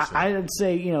 Yeah, I'd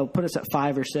say put us at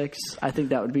 5 or 6. I think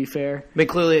that would be fair. I mean,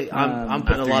 clearly, I'm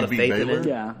putting a lot of faith in it.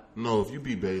 Yeah. No, if you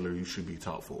beat Baylor, you should be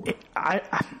top 4.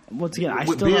 Once again, I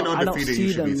don't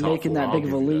see them making that big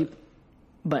of a leap.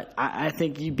 But I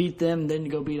think you beat them, then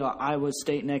you go beat Iowa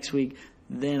State next week.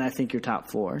 Then I think you're top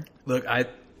 4. Look,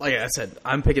 like I said,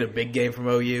 I'm picking a big game from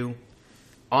OU.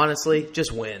 Honestly,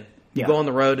 just win. You go on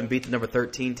the road and beat the number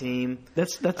 13 team.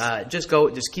 That's just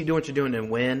keep doing what you're doing and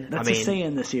win. That's a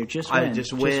saying this year. Just win.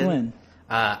 Just win.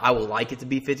 I would like it to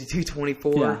be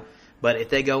 52-24, but if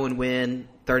they go and win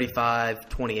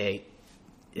 35-28,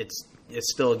 it's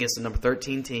still against the number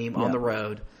 13 team on the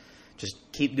road. Just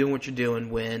keep doing what you're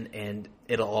doing, win, and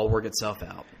it'll all work itself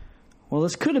out. Well,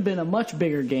 this could have been a much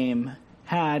bigger game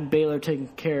had Baylor taken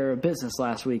care of business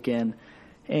last weekend.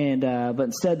 But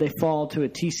instead they fall to a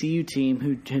TCU team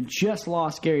who had just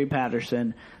lost Gary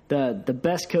Patterson, the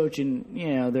best coach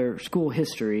in their school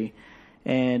history,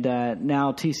 and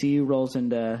now TCU rolls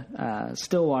into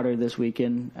Stillwater this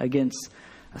weekend against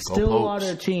a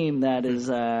Stillwater team that is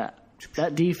that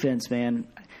defense, man.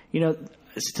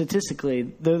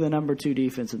 Statistically, they're the number 2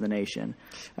 defense in the nation.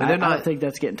 I don't think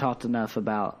that's getting talked enough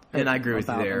about. And I agree with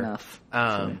you there.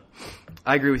 I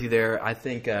agree with you there. I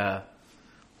think.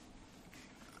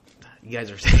 You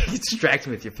guys are distracted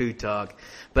with your food talk.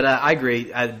 But I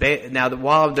agree. Now,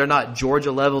 while they're not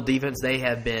Georgia-level defense, they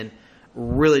have been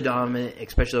really dominant,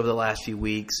 especially over the last few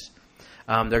weeks.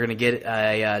 They're going to get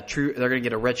a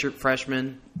redshirt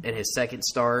freshman in his second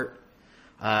start.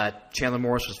 Chandler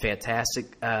Morris was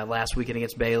fantastic last weekend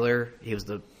against Baylor. He was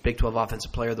the Big 12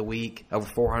 Offensive Player of the Week, over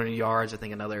 400 yards. I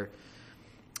think another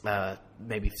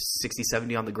maybe 60,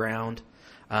 70 on the ground.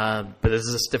 But this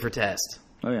is a stiffer test.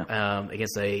 Oh, yeah.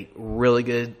 Against a really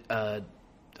good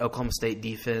Oklahoma State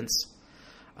defense.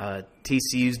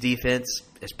 TCU's defense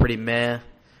is pretty meh.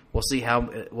 We'll see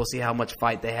how much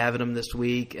fight they have in them this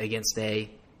week against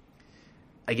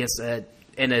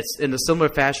and it's in a similar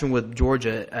fashion with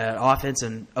Georgia offense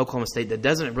and Oklahoma State that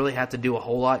doesn't really have to do a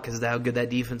whole lot because of how good that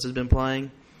defense has been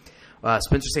playing.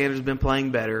 Spencer Sanders has been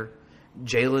playing better.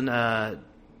 Jalen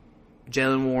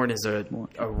Warren is a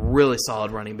really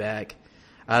solid running back.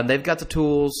 They've got the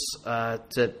tools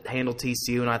to handle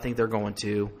TCU, and I think they're going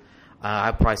to.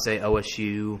 I'd probably say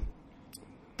OSU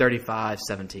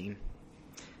 35-17.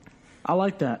 I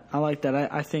like that.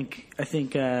 I think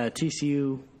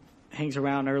TCU hangs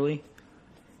around early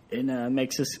and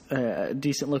makes this a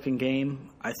decent-looking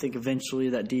game. I think eventually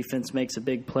that defense makes a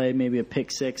big play, maybe a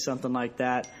pick six, something like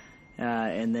that,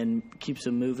 and then keeps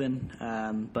them moving.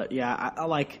 But yeah, I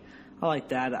like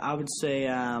that. I would say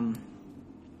I want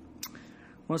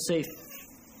to say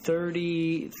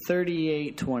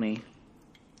 38-20.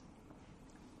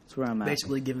 That's where I'm at.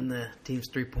 Basically giving the teams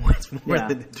 3 points more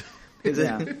than.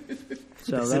 Yeah.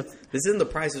 So this isn't The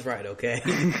Price is Right, okay?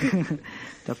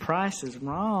 The price is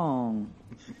wrong.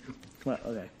 Well,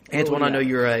 okay. Antoine, I know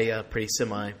you're a pretty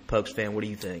semi-Pokes fan. What do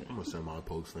you think? I'm a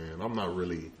semi-Pokes fan. I'm not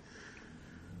really.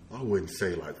 I wouldn't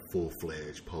say like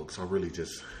full-fledged Pokes. I really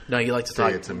just no. You like to say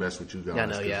talk it to mess with you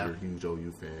guys because you're huge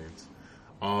OU fans.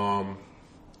 I'm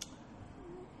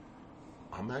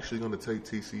actually going to take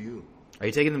TCU. Are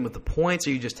you taking them with the points,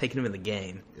 or are you just taking them in the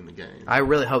game? In the game. I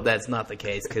really hope that's not the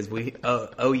case because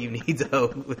OU needs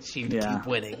OSU to keep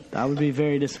winning. I would be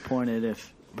very disappointed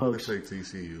if Pokes. I'm going to take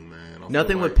TCU, man. That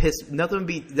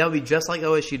would be just like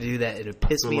OSU to do that. It would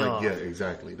piss me off. Yeah,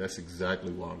 exactly. That's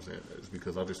exactly why I'm saying that. It's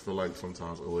because I just feel like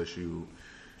sometimes OSU,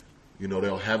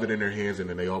 they'll have it in their hands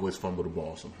and then they always fumble the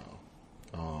ball somehow.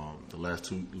 They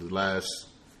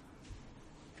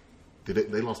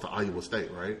lost to Iowa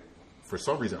State, right? For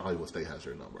some reason, Iowa State has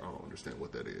their number. I don't understand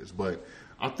what that is, but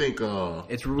I think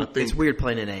it's weird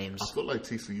playing in names. I feel like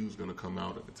TCU is going to come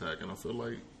out and attack, and I feel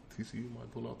like TCU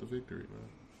might pull out the victory, man.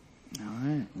 All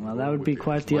right. Well, that would be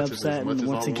quite the upset, and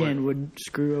once again would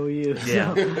screw OU.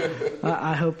 Yeah. So,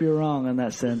 I hope you're wrong in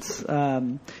that sense.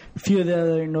 A few of the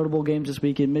other notable games this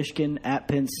weekend: Michigan at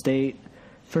Penn State.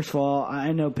 First of all,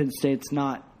 I know Penn State's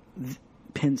not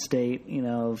Penn State,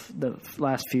 of the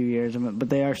last few years, but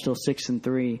they are still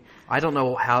 6-3. I don't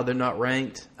know how they're not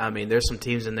ranked. I mean, there's some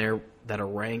teams in there that are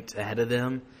ranked ahead of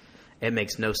them. It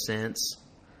makes no sense.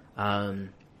 I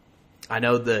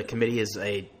know the committee is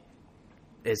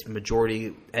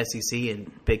majority SEC and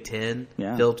Big Ten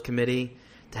filled committee.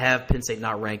 To have Penn State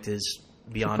not ranked is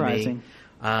beyond surprising.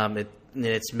 Me.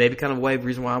 It's maybe kind of a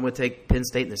reason why I'm going to take Penn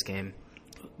State in this game.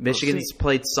 Michigan's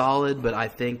played solid, but I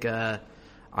think Penn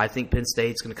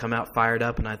State's going to come out fired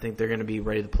up, and I think they're going to be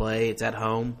ready to play. It's at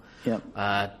home. Yep.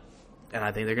 And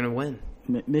I think they're going to win.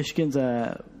 Michigan's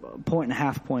a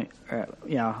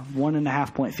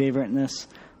 1.5 point favorite in this.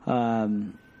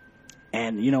 And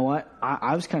you know what?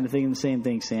 I was kind of thinking the same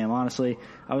thing, Sam. Honestly,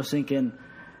 I was thinking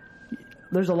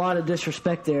there's a lot of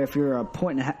disrespect there if you're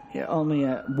only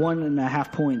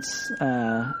 1.5 points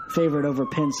favorite over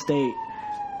Penn State.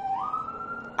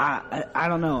 I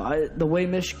don't know. The way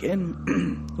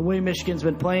Michigan's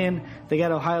been playing, they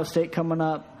got Ohio State coming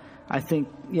up. I think,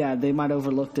 they might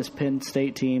overlook this Penn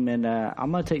State team, and I'm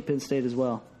going to take Penn State as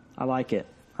well. I like it.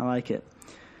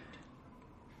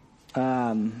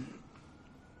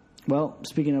 Well,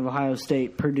 speaking of Ohio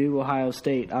State, Ohio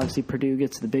State. Obviously, Purdue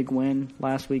gets the big win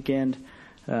last weekend.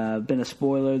 Been a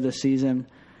spoiler this season.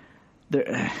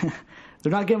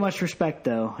 They're not getting much respect,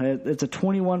 though. It's a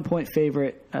 21-point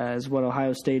favorite is what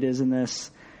Ohio State is in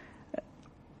this.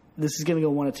 This is going to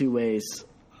go one of two ways.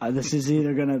 This is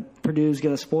either Purdue's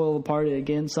going to spoil the party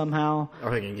again somehow,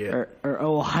 or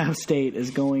Ohio State is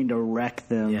going to wreck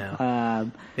them. Yeah.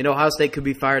 Ohio State could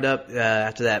be fired up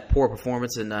after that poor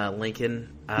performance in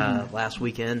Lincoln last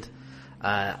weekend.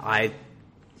 I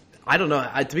don't know.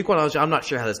 To be quite honest, I'm not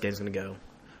sure how this game's going to go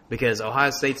because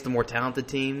Ohio State's the more talented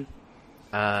team.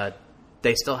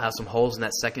 They still have some holes in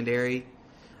that secondary.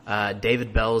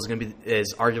 David Bell is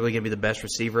arguably going to be the best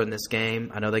receiver in this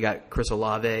game. I know they got Chris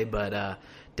Olave, but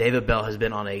David Bell has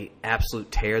been on an absolute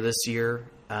tear this year.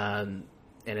 And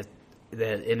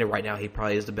right now, he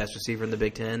probably is the best receiver in the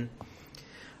Big Ten.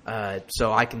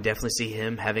 So I can definitely see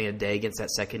him having a day against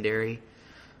that secondary.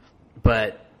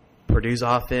 But Purdue's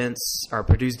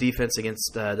defense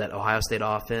against that Ohio State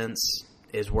offense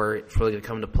is where it's really going to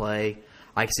come into play.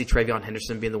 I can see Travion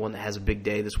Henderson being the one that has a big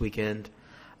day this weekend.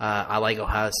 I like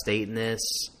Ohio State in this.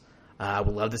 I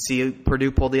would love to see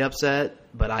Purdue pull the upset,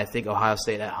 but I think Ohio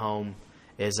State at home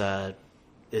is going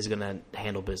to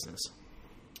handle business.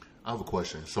 I have a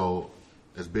question. So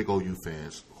as big OU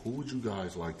fans, who would you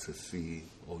guys like to see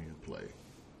OU play?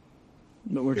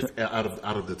 But we're, If, out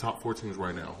of the top 4 teams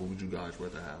right now, who would you guys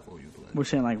rather have OU play? we're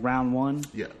saying like round 1.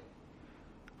 Yeah.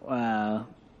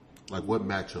 Like what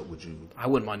matchup would you? I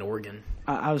wouldn't mind Oregon.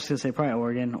 I was going to say probably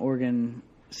Oregon. Oregon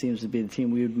seems to be the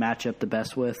team we would match up the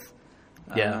best with.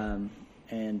 Yeah.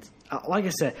 And like I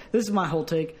said, this is my whole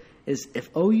take, is if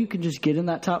OU can just get in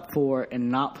that top 4 and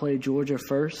not play Georgia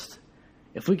first,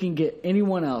 if we can get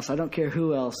anyone else, I don't care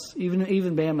who else, even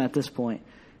Bama at this point,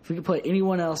 if we can play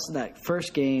anyone else in that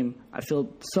first game, I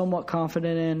feel somewhat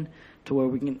confident in to where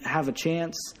we can have a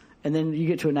chance, and then you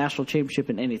get to a national championship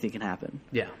and anything can happen.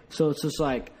 Yeah. So it's just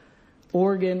like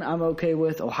Oregon I'm okay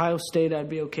with. Ohio State I'd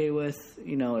be okay with.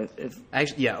 You know, if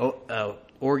Actually, yeah,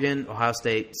 Oregon, Ohio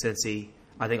State, Cincy.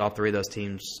 I think all 3 of those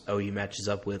teams OU matches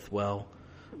up with well.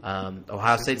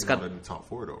 Ohio State's got in the top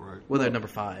 4 though, right? well, they're number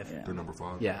 5. Yeah. They're number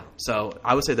 5. Yeah, so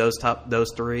I would say those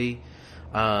 3.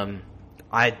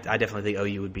 I definitely think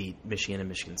OU would beat Michigan and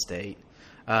Michigan State.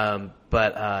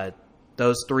 But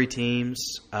those 3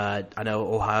 teams, I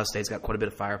know Ohio State's got quite a bit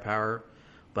of firepower,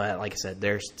 but like I said,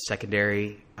 their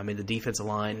secondary. I mean, the defensive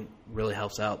line really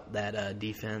helps out that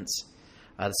defense.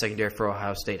 The secondary for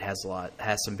Ohio State has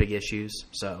some big issues.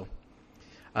 So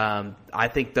I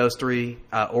think those 3,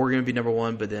 Oregon would be number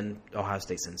 1, but then Ohio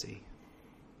State, Cincy.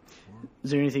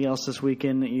 is there anything else this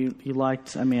weekend that you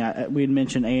liked? I mean, we'd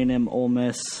mentioned A&M, Ole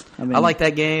Miss. I mean, I like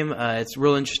that game. It's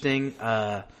real interesting.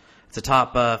 It's a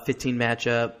top 15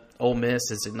 matchup. Ole Miss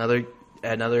is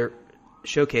another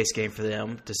showcase game for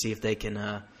them to see if they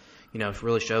can,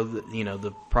 really show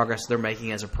the progress they're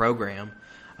making as a program.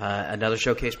 Another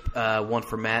showcase one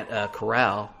for Matt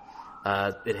Corral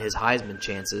in his Heisman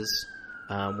chances.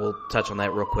 We'll touch on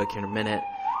that real quick here in a minute,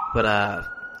 but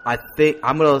I think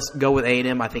I'm going to go with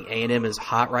A&M. I think A&M is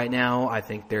hot right now. I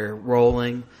think they're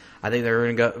rolling. I think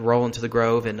they're going to roll into the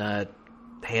Grove and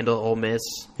handle Ole Miss.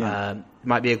 Yeah. It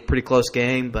might be a pretty close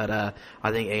game, but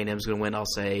I think A&M is going to win. I'll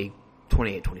say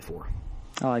 28-24.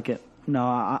 I like it. No,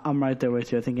 I'm right there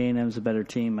with you. I think A&M's a better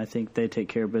team. I think they take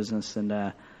care of business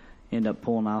and end up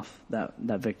pulling off that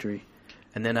victory.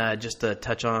 And then just to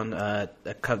touch on the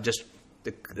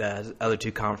other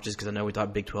 2 conferences, because I know we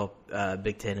talked Big 12,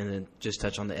 Big 10, and then just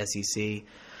touch on the SEC.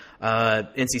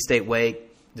 NC State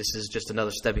Wake, this is just another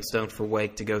stepping stone for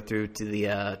Wake to go through to the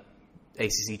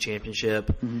ACC championship.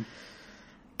 Mm-hmm.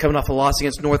 Coming off a loss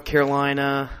against North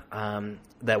Carolina,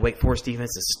 that Wake Forest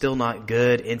defense is still not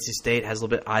good. NC State has a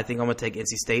little bit. I think I'm going to take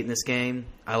NC State in this game.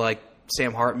 I like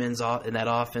Sam Hartman's in that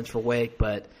offense for Wake,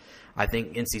 but I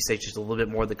think NC State's just a little bit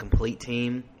more the complete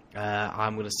team.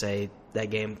 I'm going to say that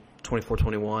game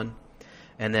 24-21.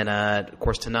 And then, of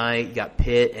course, tonight you got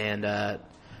Pitt and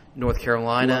North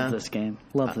Carolina. Love this game.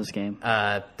 This game.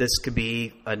 This could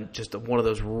be just one of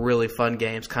those really fun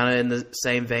games, kind of in the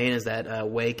same vein as that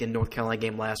Wake and North Carolina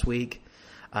game last week.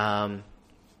 I'm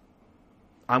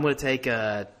going to take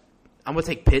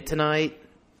Pitt tonight.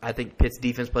 I think Pitt's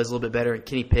defense plays a little bit better, and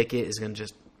Kenny Pickett is going to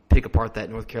just pick apart that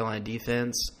North Carolina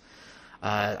defense.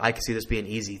 I could see this being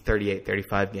an easy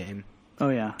 38-35 game. Oh,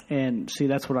 yeah. And, see,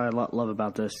 that's what I love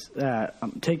about this. I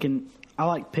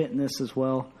like Pitt in this as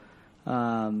well.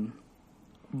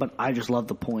 But I just love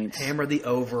the points. Hammer the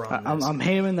over on this. I'm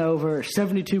hammering the over.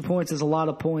 72 points is a lot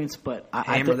of points, but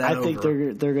I think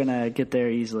they're going to get there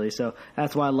easily. So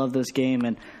that's why I love this game.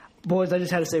 And, boys, I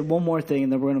just had to say one more thing,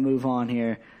 and then we're going to move on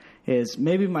here. Is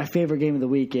maybe my favorite game of the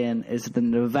weekend is the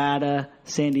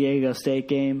Nevada-San Diego State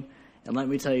game. And let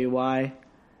me tell you why.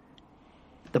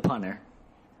 The punter.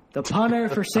 The punter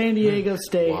for San Diego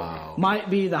State might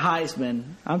be the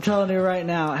Heisman. I'm telling you right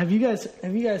now. Have you guys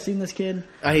seen this kid?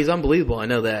 He's unbelievable. I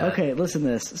know that. Okay, listen to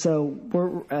this. So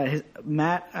we're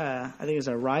Matt. I think it's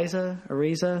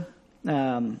Ariza.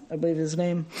 I believe his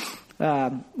name.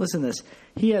 Listen to this.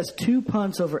 He has 2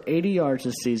 punts over 80 yards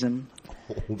this season.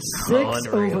 6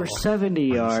 over 70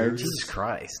 yards. Jesus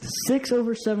Christ. 6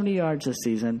 over 70 yards this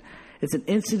season. It's an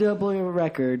NCAA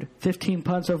record. 15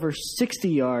 punts over 60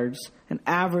 yards. An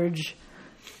average.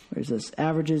 Where's this?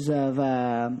 Averages of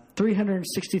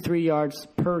 363 yards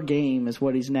per game is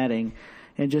what he's netting,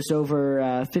 and just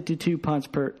over 52 punts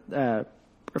or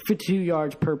 52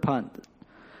 yards per punt.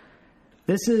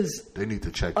 This is they need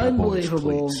to check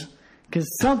unbelievable because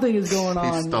something is going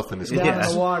on down in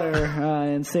the water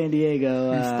in San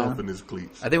Diego. He's stuffing his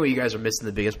cleats. I think what you guys are missing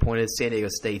the biggest point is San Diego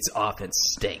State's offense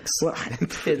stinks. Well,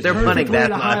 they're punting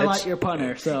that much. Highlight your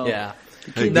punter. So yeah.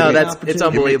 Hey, it's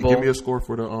unbelievable. Give me a score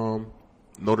for the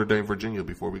Notre Dame Virginia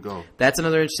before we go. That's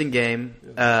another interesting game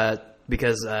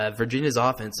because Virginia's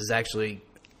offense is actually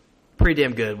pretty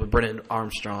damn good with Brennan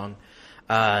Armstrong.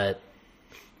 Man,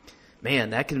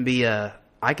 that can be a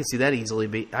I could see that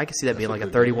easily I could see that being like a a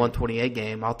good 31-28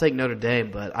 game. I'll take Notre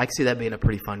Dame, but I could see that being a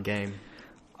pretty fun game.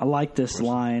 I like this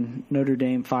line. Notre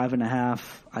Dame 5.5.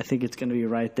 I think it's going to be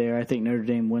right there. I think Notre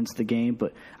Dame wins the game,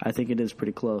 but I think it is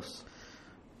pretty close.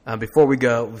 Before we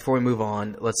move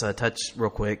on, let's touch real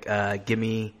quick. Give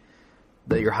me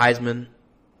your Heisman.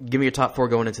 Give me your top 4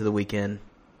 going into the weekend,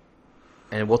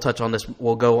 and we'll touch on this.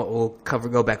 We'll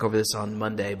go back over this on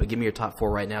Monday. But give me your top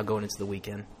 4 right now going into the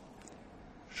weekend.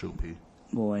 Shoot, P.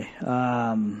 Boy,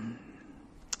 I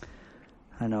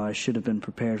know I should have been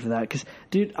prepared for that. Because,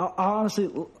 dude, I honestly,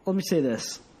 let me say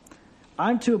this.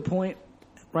 I'm to a point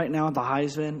right now at the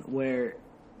Heisman where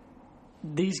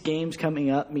these games coming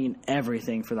up mean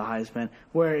everything for the Heisman.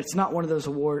 Where it's not one of those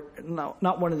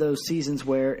not one of those seasons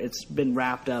where it's been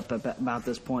wrapped up about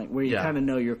this point, where you kind of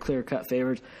know your clear-cut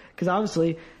favorites. Because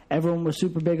obviously, everyone was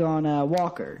super big on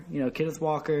Walker. Kenneth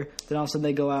Walker. Then all of a sudden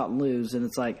they go out and lose, and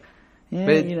it's like,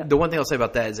 But the one thing I'll say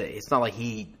about that is that it's not like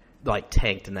he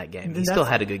tanked in that game. He still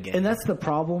had a good game. And that's the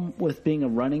problem with being a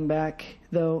running back,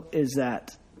 though, is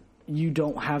that you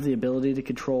don't have the ability to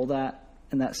control that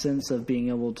in that sense of being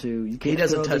able to. You can't he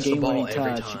doesn't throw touch the ball touch.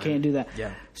 every time. You can't do that.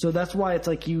 Yeah. So that's why it's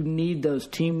like you need those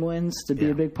team wins to be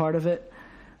a big part of it.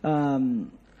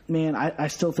 Man, I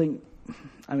still think.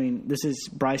 I mean, this is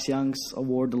Bryce Young's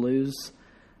award to lose.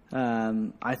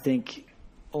 I think.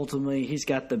 Ultimately, he's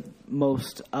got the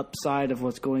most upside of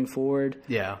what's going forward.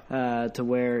 Yeah. To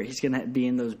where he's going to be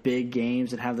in those big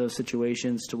games and have those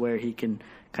situations to where he can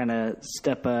kind of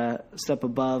step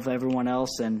above everyone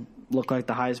else and look like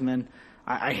the Heisman.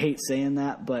 I hate saying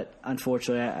that, but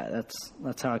unfortunately,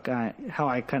 that's how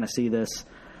I kind of see this.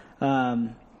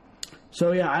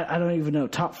 So yeah, I don't even know.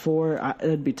 Top 4,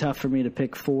 it'd be tough for me to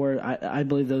pick 4. I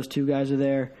believe those 2 guys are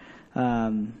there.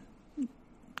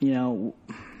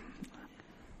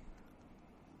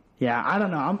 Yeah, I don't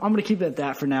know. I'm going to keep it at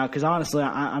that for now because honestly,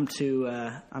 I'm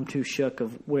too shook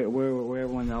of where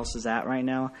everyone else is at right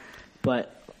now.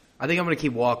 But I think I'm going to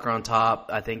keep Walker on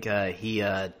top. I think he,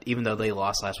 even though they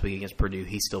lost last week against Purdue,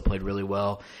 he still played really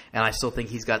well, and I still think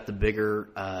he's got the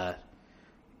bigger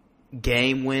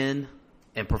game win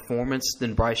and performance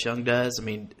than Bryce Young does. I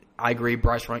mean, I agree.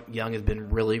 Bryce Young has been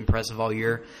really impressive all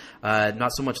year. Not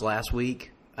so much last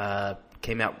week.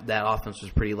 Came out that offense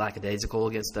was pretty lackadaisical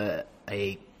against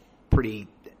a pretty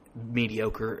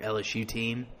mediocre LSU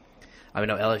team. I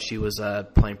know LSU was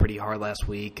playing pretty hard last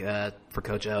week for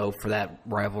Coach O for that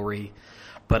rivalry.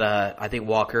 But I think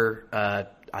Walker,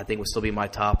 would still be my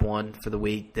top one for the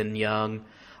week. Then Young.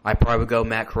 I probably would go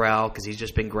Matt Corral because he's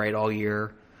just been great all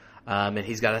year. And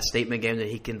he's got a statement game that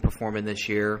he can perform in this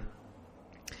year.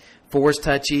 4's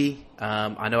touchy.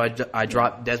 I know I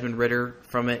dropped Desmond Ridder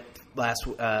from it last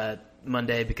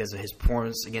Monday because of his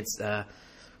performance against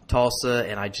Tulsa,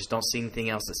 and I just don't see anything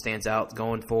else that stands out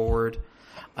going forward.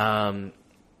 So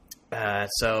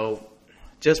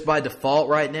just by default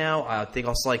right now, I think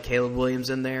I'll slide Caleb Williams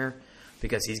in there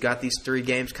because he's got these 3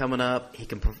 games coming up. He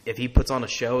can, if he puts on a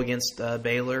show against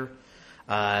Baylor,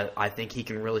 I think he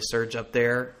can really surge up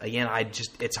there. Again,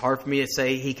 it's hard for me to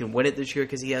say he can win it this year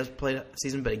because he has played a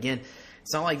season, but again,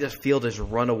 it's not like this field has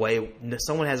run away.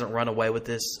 Someone hasn't run away with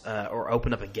this or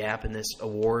opened up a gap in this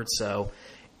award, so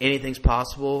anything's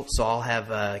possible. So I'll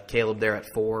have Caleb there at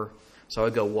 4. So I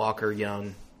would go Walker,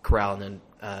 Young, Corral, and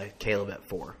then Caleb at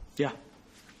 4. Yeah.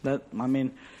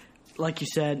 Like you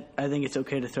said, I think it's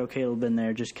okay to throw Caleb in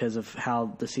there just because of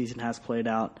how the season has played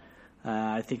out.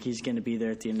 I think he's going to be there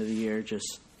at the end of the year.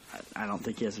 I don't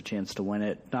think he has a chance to win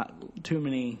it. Not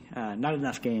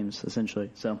enough games, essentially.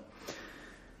 So,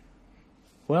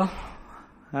 well,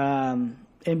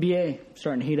 NBA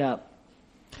starting to heat up.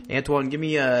 Antoine, give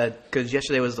me because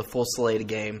yesterday was the full slate of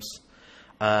games.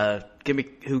 Give me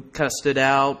who kind of stood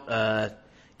out.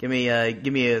 Give me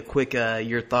a quick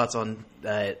your thoughts on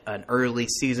an early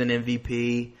season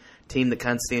MVP team that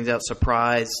kind of stands out.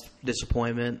 Surprise,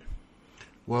 disappointment.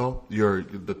 Well,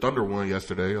 the Thunder won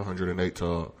yesterday,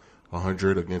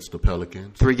 108-100 against the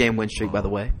Pelicans. 3-game win streak, by the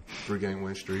way. 3-game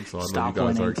win streak. So I know Stop you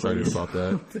guys winning, are excited please. about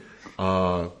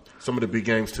that. Some of the big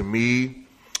games to me.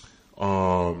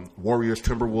 Warriors,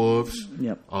 Timberwolves.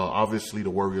 Yep. Obviously,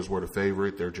 the Warriors were the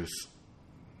favorite. They're just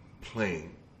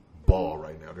playing ball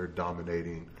right now. They're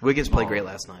dominating. Wiggins played great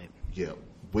last night. Yeah,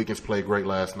 Wiggins played great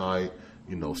last night.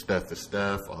 Steph is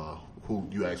Steph. Who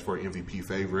you asked for an MVP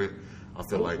favorite? I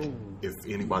feel like if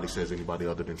anybody says anybody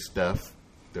other than Steph,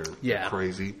 they're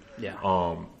crazy. Yeah.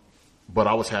 But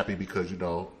I was happy because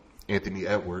Anthony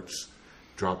Edwards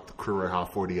dropped the career high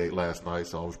 48 last night,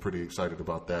 so I was pretty excited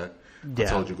about that. Yeah. I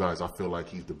told you guys I feel like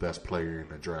he's the best player in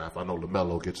the draft. I know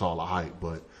LaMelo gets all the hype,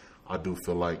 but I do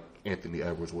feel like Anthony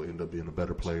Edwards will end up being a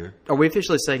better player. Are we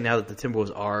officially saying now that the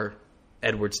Timberwolves are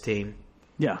Edwards' team?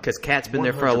 Yeah, Because Cat's been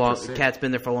there for a long. 100%. Cat's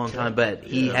been there for a long time, but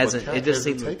he hasn't. But Cat It just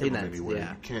hasn't seems taken that. him anywhere. Yeah.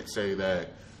 You can't say that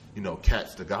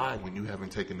Cat's the guy when you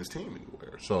haven't taken his team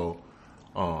anywhere. So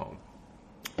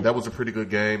that was a pretty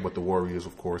good game, but the Warriors,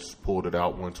 of course, pulled it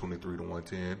out 123 to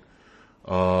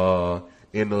 110.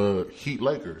 In the Heat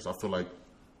Lakers, I feel like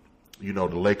the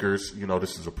Lakers.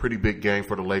 This is a pretty big game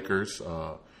for the Lakers.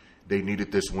 They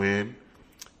needed this win.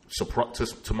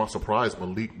 To my surprise,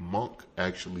 Malik Monk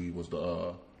actually was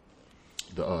the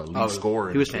lead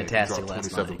scorer. He was in the game. fantastic He dropped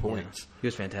last 27 night. points. Yeah. He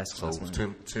was fantastic So last it was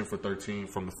night. 10 for 13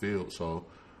 from the field. So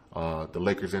the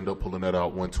Lakers end up pulling that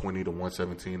out 120 to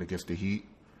 117 against the Heat.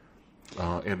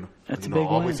 And That's a I big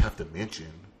always win. have to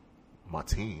mention my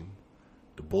team.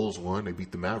 The Bulls won. They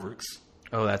beat the Mavericks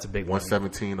Oh, that's a big one.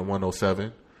 117 to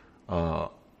 107. Where are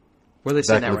they sitting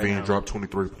Zach at right LaVine now? dropped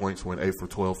 23 points, went 8 for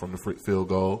 12 from the field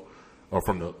goal, or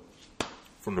from the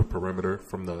perimeter,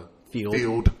 from the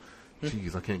Field.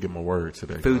 Jeez, I can't get my words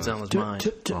today. Food's guys. on his mind.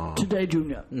 Today,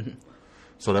 Junior.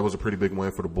 So that was a pretty big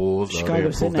win for the Bulls. They Chicago's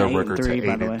improved sitting their at record to 8-3,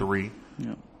 by the 8-3.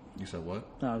 Yeah. You said what?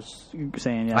 I was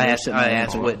saying, yeah. I they're asked sitting at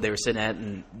 8-3. what they were sitting at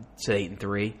and said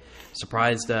 8-3.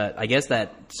 Surprised. I guess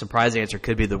that surprising answer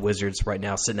could be the Wizards right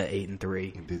now sitting at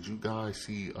 8-3. And did you guys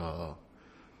see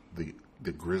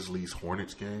the Grizzlies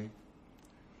Hornets game?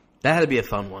 That had to be a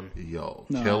fun one. Yo,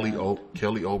 No, Kelly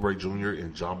Oubre Jr.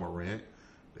 and John Morant,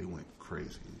 they went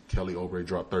crazy. Kelly Oubre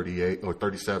dropped 38 or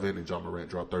 37, and John Morant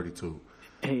dropped 32.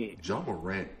 Hey, John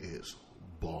Morant is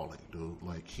balling, dude.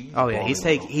 Like he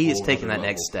is taking that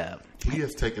next step. He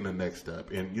has taken the next step,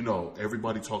 and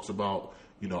everybody talks about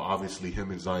obviously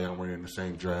him and Zion were in the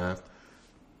same draft,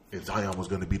 and Zion was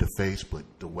going to be the face, but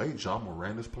the way John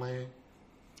Morant is playing,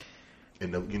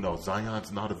 and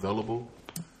Zion's not available.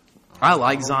 I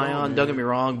like don't know, Zion. man. Don't get me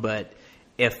wrong, but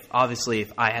if I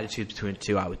had to choose between the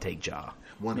two, I would take Ja.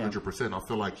 100%. I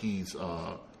feel like he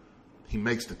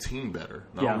makes the team better.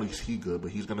 Not Yeah. only is he good,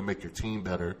 but he's going to make your team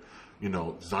better.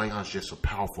 Zion's just a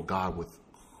powerful guy with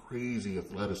crazy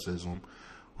athleticism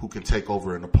who can take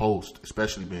over in the post,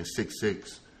 especially being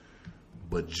 6'6".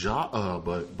 But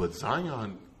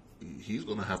Zion, he's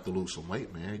going to have to lose some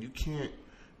weight, man. You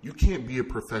can't be a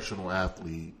professional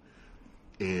athlete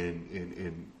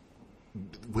and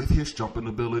with his jumping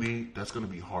ability, that's going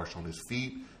to be harsh on his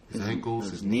feet, his ankles,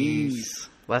 his knees.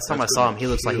 Last time That's I saw gonna him,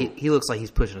 he looks like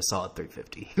he's pushing a solid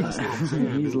 350. That's what I'm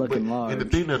saying. He's dude. looking And the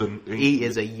large. thing He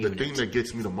is a The unit. thing that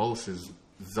gets me the most is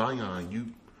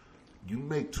Zion. You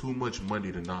make too much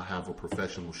money to not have a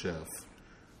professional chef,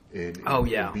 and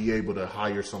be able to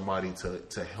hire somebody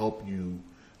to help you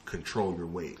control your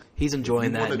weight. He's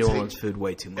enjoying You that wanna New take Orleans food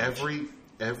way too much.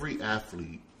 Every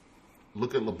athlete.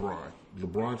 Look at LeBron.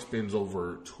 LeBron spends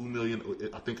over $2 million.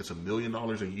 I think it's $1 million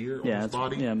a year on his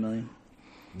body. $1 million.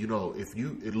 If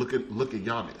you look at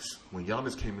Giannis. When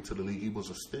Giannis came into the league, he was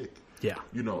a stick. Yeah.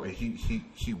 And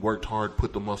he worked hard,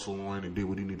 put the muscle on, and did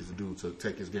what he needed to do to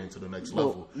take his game to the next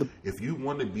level. If you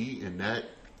want to be in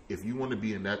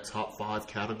that top 5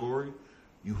 category,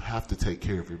 you have to take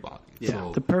care of your body. Yeah.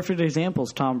 So, The perfect example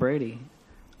is Tom Brady.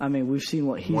 I mean, we've seen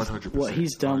what 100%.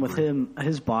 he's done I with agree.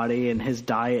 his body and his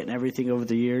diet and everything over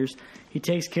the years. He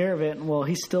takes care of it, and well,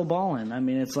 he's still balling. I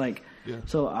mean, it's like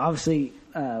so. Obviously,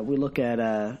 we look at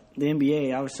the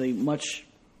NBA. Obviously,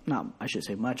 I should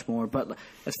say much more, but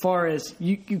as far as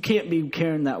you can't be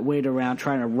carrying that weight around,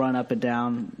 trying to run up and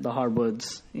down the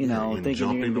hardwoods, and thinking you're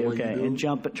jumping going to be the way okay, you and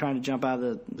do. trying to jump out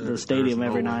of the There's stadium no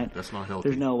every way. night. That's not healthy.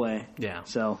 There's no way. Yeah.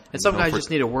 So And some guys just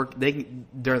need to work. During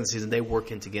the season, they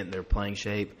work into getting their playing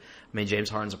shape. I mean, James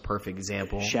Harden's a perfect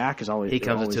example. Shaq is always He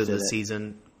comes always into the did it.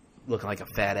 season looking like a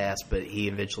fat ass, but he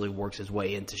eventually works his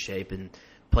way into shape and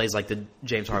plays like the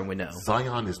James Harden we know.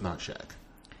 Zion is not Shaq.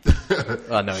 No,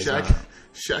 he's Shaq, not.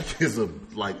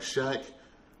 Shaq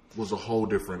was a whole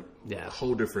different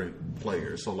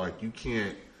player. So like you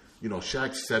can't,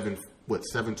 Shaq's 7'2",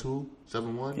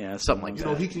 7'1"? Yeah, Something like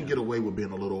that. He can get away with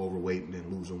being a little overweight and then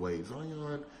losing weight.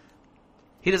 Zion,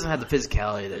 He doesn't have the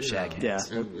physicality that Shaq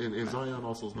has. Yeah. and Zion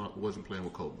also wasn't playing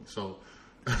with Kobe. So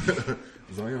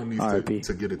Zion needs R.I.P.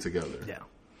 to get it together. Yeah.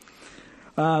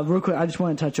 Real quick, I just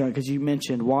want to touch on it because you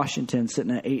mentioned Washington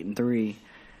sitting at 8-3.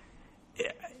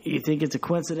 You think it's a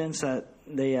coincidence that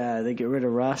they get rid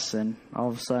of Russ and all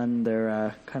of a sudden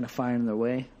they're kind of finding their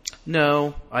way?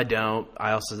 No, I don't.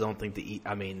 I also don't think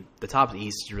the top of the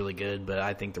East is really good, but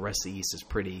I think the rest of the East is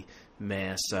pretty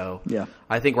meh. So Yeah.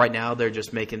 I think right now they're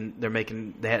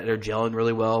gelling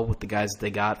really well with the guys that they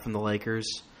got from the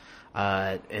Lakers,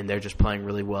 and they're just playing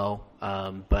really well.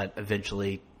 But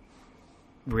eventually,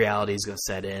 reality is going to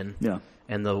set in. Yeah.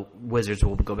 And the Wizards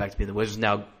will go back to being the Wizards.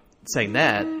 Now, saying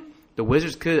that, the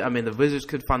Wizards could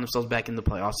find themselves back in the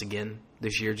playoffs again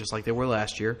this year, just like they were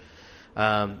last year.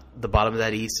 The bottom of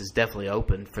that East is definitely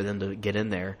open for them to get in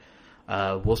there.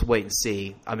 We'll wait and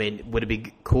see. I mean, would it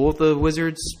be cool if the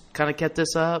Wizards kind of kept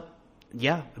this up?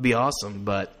 Yeah, it'd be awesome.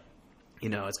 But,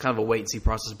 it's kind of a wait and see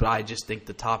process. But I just think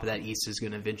the top of that East is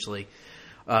going to eventually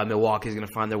Milwaukee's going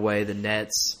to find their way. The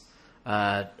Nets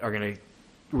are going to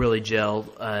really gel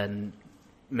and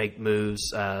make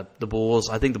moves. The Bulls,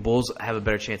 I think the Bulls have a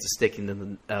better chance of sticking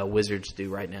than the Wizards do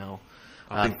right now.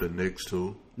 I think the Knicks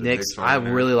too. I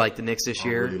really like the Knicks this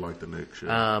year. I really like the Knicks.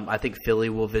 Yeah. I think Philly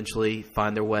will eventually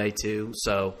find their way too.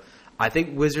 So I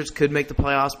think Wizards could make the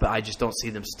playoffs, but I just don't see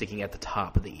them sticking at the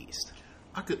top of the East.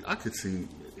 I could see.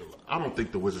 I don't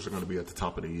think the Wizards are going to be at the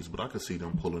top of the East, but I could see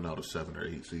them pulling out a 7 or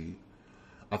 8 seed.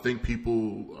 I think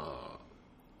people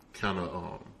kind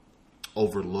of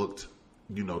overlooked,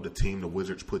 the team the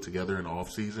Wizards put together in the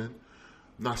offseason.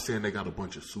 Not saying they got a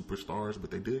bunch of superstars,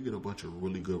 but they did get a bunch of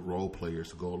really good role players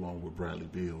to go along with Bradley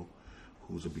Beal,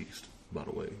 who's a beast, by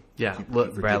the way. Yeah,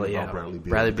 look, Bradley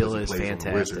Beal is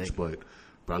fantastic. Wizards, but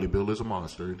Bradley Beal is a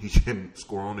monster, and he can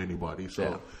score on anybody. So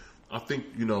yeah. I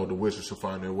think, the Wizards will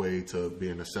find their way to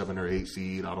being a 7 or 8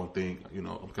 seed. I don't think,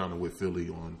 I'm kind of with Philly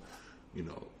on,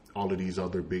 all of these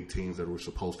other big teams that were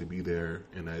supposed to be there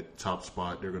in that top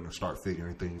spot. They're going to start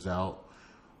figuring things out.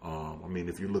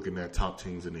 If you're looking at top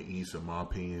teams in the East, in my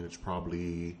opinion, it's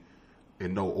probably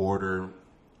in no order.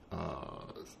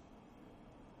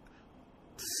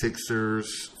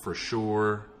 Sixers for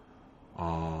sure.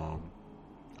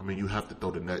 You have to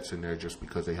throw the Nets in there just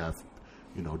because they have,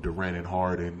 Durant and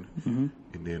Harden, and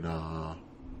then I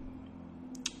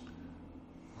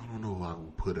don't know who I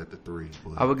would put at the 3.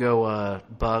 But I would go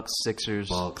Bucks, Sixers.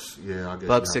 Bucks, yeah, I guess.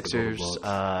 Bucks, Sixers,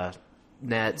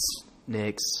 Nets,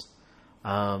 Knicks.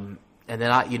 And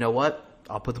then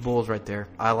I'll put the Bulls right there.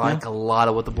 I like a lot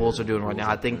of what the Bulls are doing right now.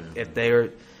 I think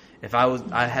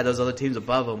I had those other teams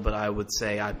above them, but I would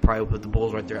say I probably would put the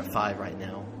Bulls right there at 5 right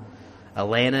now.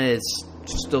 Atlanta is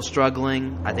still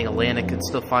struggling. I think Atlanta can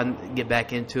still get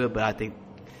back into it, but I think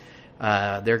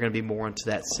they're going to be more into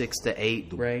that 6 to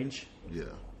 8 range. Yeah.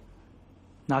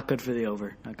 Not good for the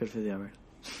over.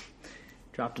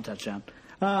 Dropped a touchdown.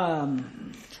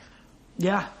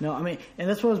 Yeah, no, and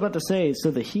that's what I was about to say.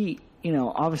 So the Heat,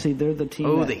 obviously they're the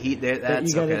team. The Heat, that's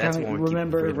you got to kind of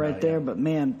remember right there. Yeah. But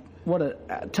man, what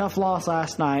a tough loss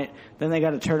last night. Then they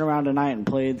got to turn around tonight and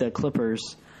play the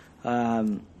Clippers. I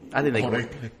think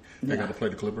they got to play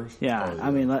the Clippers.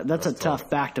 Yeah, that's a tough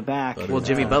back-to-back. Well,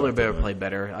 Jimmy Butler better play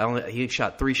better. He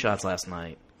shot 3 shots last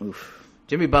night. Oof.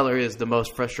 Jimmy Butler is the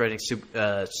most frustrating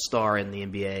star in the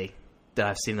NBA that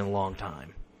I've seen in a long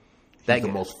time. The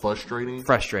most frustrating?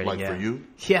 Frustrating, for you?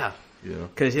 Yeah. Yeah.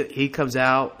 Because he comes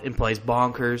out and plays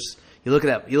bonkers. You look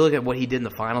at what he did in the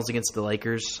finals against the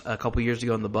Lakers a couple years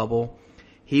ago in the bubble.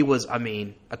 He was,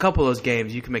 a couple of those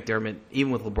games you can make the argument,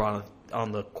 even with LeBron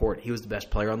on the court, he was the best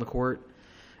player on the court.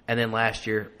 And then last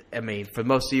year, for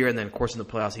most of the year, and then of course in the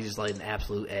playoffs, he just laid an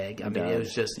absolute egg. It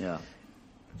was just, I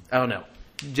don't know.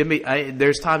 Jimmy,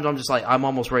 there's times I'm just like, I'm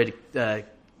almost ready to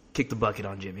kick the bucket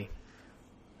on Jimmy.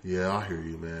 Yeah, I hear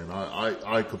you, man.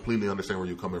 I completely understand where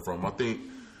you're coming from. I think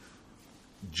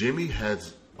Jimmy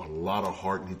has a lot of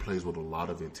heart and he plays with a lot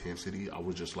of intensity. I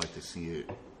would just like to see it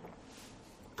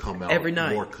come out every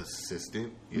night, more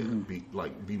consistent. Yeah,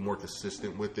 be more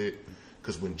consistent with it.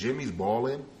 Because when Jimmy's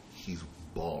balling, he's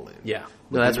balling. Yeah,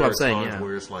 that's what I'm saying. Yeah,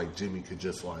 where it's like Jimmy could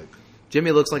just like.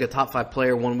 Jimmy looks like a top 5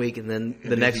 player one week, and then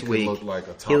the next week look like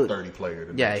a top 30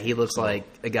 player. He looks like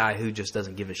a guy who just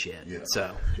doesn't give a shit. Yeah.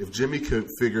 So if Jimmy could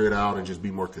figure it out and just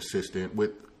be more consistent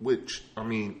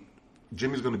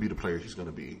Jimmy's going to be the player he's going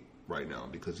to be right now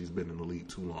because he's been in the league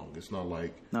too long. It's not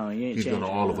like he's going to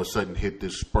all of a sudden hit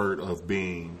this spurt of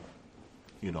being,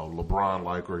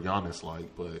 LeBron-like or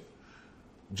Giannis-like. But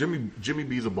Jimmy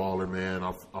B's a baller, man.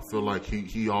 I feel like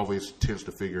he always tends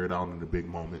to figure it out in the big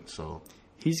moments. So.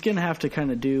 He's going to have to kind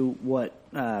of do what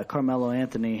Carmelo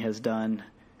Anthony has done,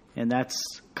 and that's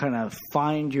kind of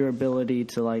find your ability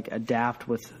to adapt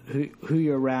with who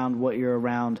you're around, what you're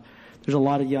around. There's a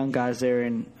lot of young guys there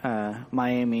in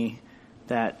Miami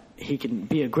that he can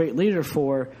be a great leader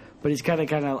for, but he's got to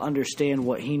kind of understand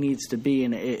what he needs to be,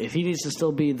 and if he needs to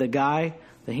still be the guy,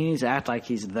 then he needs to act like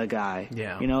he's the guy.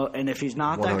 Yeah. And if he's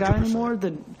not 100%. That guy anymore,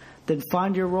 then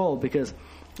find your role. Because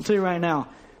I'll tell you right now,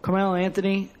 Carmelo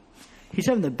Anthony. He's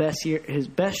having his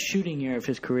best shooting year of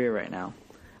his career right now.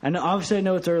 I know, obviously, I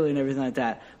know it's early and everything like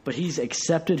that, but he's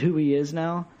accepted who he is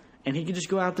now, and he could just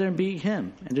go out there and beat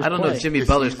him and just I don't know play. if Jimmy It's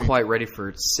Butler's easy. quite ready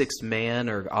for sixth man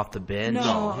or off the bench.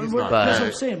 No, he's not that's that. what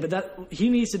I'm saying. But he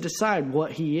needs to decide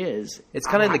what he is. It's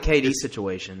kind of the KD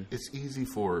situation. It's easy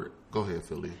for. Go ahead,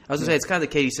 Philly. I was going to say, it's kind of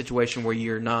the KD situation where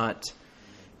you're not...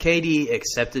 KD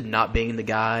accepted not being the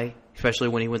guy, especially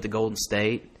when he went to Golden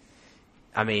State.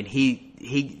 I mean,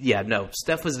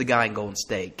 Steph was the guy in Golden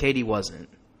State. KD wasn't.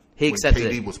 He When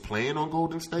accepted KD it. was playing on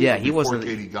Golden State, Yeah, or he before wasn't-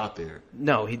 KD got there.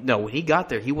 No, when he got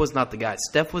there, he was not the guy.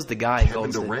 Steph was the guy in Kevin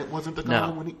Golden State. Durant wasn't the guy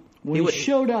No. when he. When He he wa-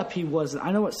 showed up, he wasn't.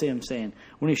 I know what Sam's saying.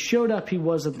 When he showed up, he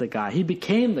wasn't the guy. He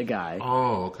became the guy,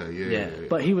 Oh, okay, yeah.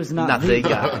 but he was not, Not the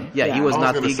guy. Yeah, he was I was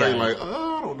not gonna the say guy. like,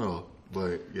 I don't know,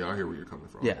 but yeah, I hear where you're coming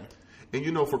from. Yeah. and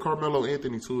you know, for Carmelo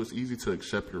Anthony too, it's easy to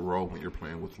accept your role when you're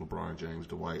playing with LeBron James,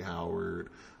 Dwight Howard,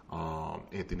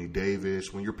 Anthony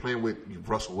Davis. When you're playing with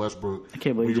Russell Westbrook, I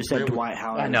can't believe you just said Dwight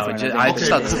Howard. I in know, front just- of I him. just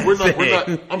thought because the we're same not.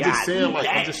 thing. I'm God,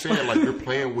 just saying, like you're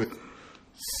playing with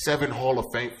 7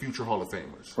 future Hall of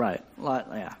Famers. Right.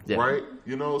 Yeah. Yeah. Right?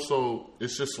 You know, so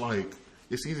it's just like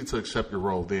it's easy to accept your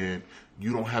role. Then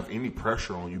you don't have any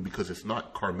pressure on you because it's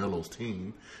not Carmelo's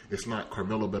team. It's not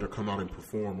Carmelo better come out and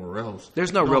perform or else.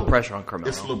 There's no real pressure on Carmelo.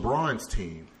 It's LeBron's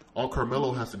team. All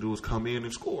Carmelo has to do is come in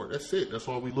and score. That's it. That's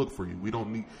all we look for you. We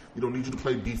don't need you to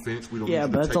play defense. We don't Yeah, need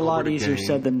you but to it's take a lot over the easier game.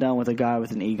 said than done with a guy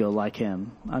with an ego like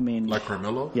him. I mean, Like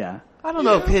Carmelo? yeah. I don't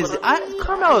know if his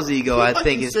Carmelo's ego. I Like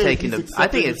think you is said, taking. he's I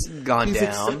think accepted it's gone he's down.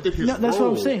 accepted his No, that's what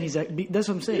I'm role. saying. That's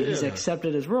what I'm saying. He's Yeah.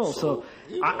 accepted his role. So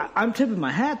you know. I'm tipping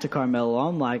my hat to Carmelo.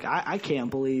 I'm like, I can't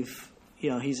believe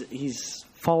he's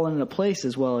fallen into place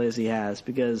as well as he has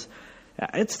because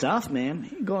it's tough, man.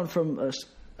 Going from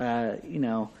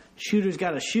a shooter's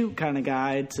got to shoot kind of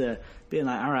guy to being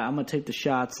like, all right, I'm gonna take the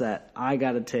shots that I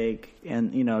got to take,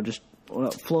 and just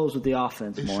flows with the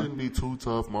offense It more. shouldn't be too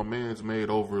tough. My man's made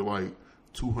over like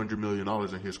 $200 million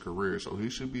in his career, so he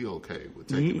should be okay with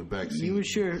taking the back seat. you would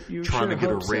sure trying to get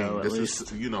a hope so, ring. at This least.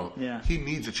 is, Yeah. he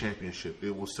needs a championship.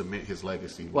 It will cement his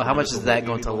legacy. Well, how much is that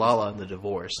going to Anyone- Lala in the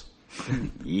divorce?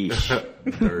 Yeesh.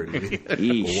 Dirty.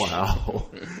 Yeesh. Wow.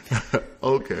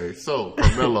 Okay, so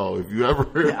Carmelo, if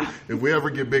we ever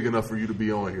get big enough for you to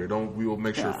be on here, we will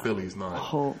make sure Philly's not.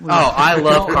 Oh, I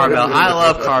love Carmelo. I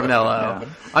love Carmelo.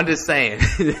 I'm just saying.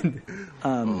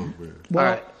 Oh, man. Well,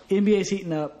 All right. NBA's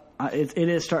heating up. It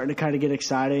is starting to kind of get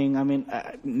exciting. I mean,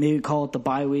 maybe call it the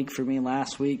bye week for me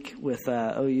last week with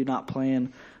OU not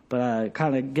playing, but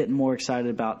kind of getting more excited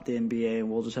about the NBA, and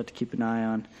we'll just have to keep an eye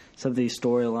on some of these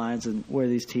storylines and where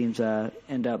these teams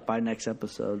end up by next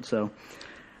episode. So,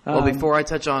 Well, before I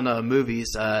touch on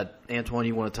movies, Antoine,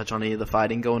 you want to touch on any of the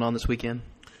fighting going on this weekend?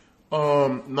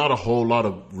 Not a whole lot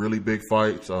of really big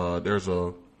fights. There's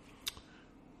a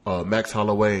Max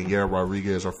Holloway and Yair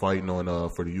Rodriguez are fighting on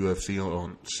for the UFC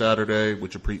on Saturday,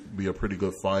 which would be a pretty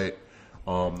good fight.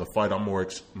 The fight I'm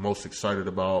most excited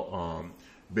about,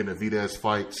 Benavidez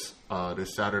fights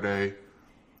this Saturday.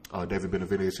 David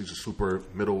Benavidez, he's a super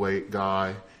middleweight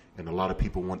guy, and a lot of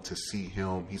people want to see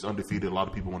him. He's undefeated. A lot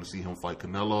of people want to see him fight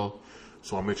Canelo.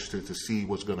 So I'm interested to see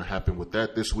what's going to happen with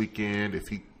that this weekend. If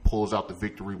he pulls out the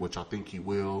victory, which I think he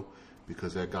will,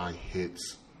 because that guy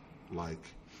hits like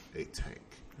a tank.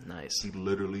 Nice. He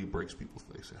literally breaks people's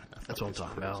face in half. That's what I'm It's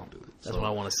talking crazy, about. dude. That's So, what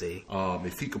I want to see.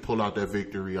 if he could pull out that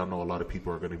victory, I know a lot of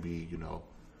people are going to be,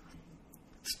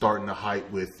 starting the hype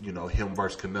with, him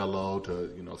versus Canelo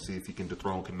to, see if he can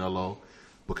dethrone Canelo.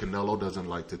 But Canelo doesn't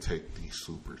like to take these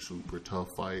super, super tough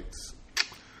fights.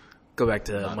 Go back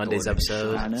to Not Monday's throwing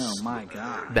any episode. I know, my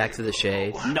God, Back to the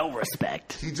shade. no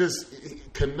respect.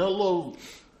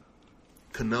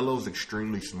 Canelo's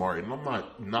extremely smart, and I'm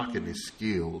not knocking his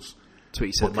skills. That's what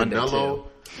you said But Monday, too.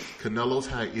 Canelo's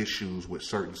had issues with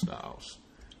certain styles,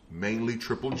 mainly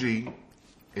Triple G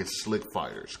and slick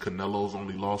fighters. Canelo's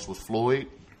only loss was Floyd,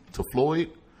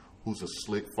 who's a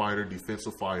slick fighter,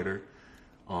 defensive fighter.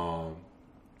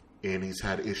 And he's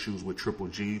had issues with Triple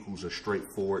G, who's a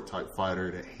straightforward type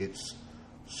fighter that hits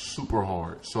super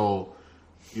hard. So,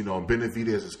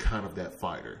 Benavidez is kind of that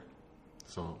fighter.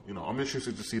 So, I'm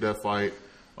interested to see that fight,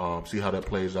 see how that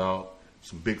plays out.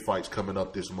 Some big fights coming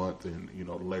up this month and,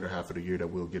 the later half of the year that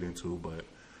we'll get into. But,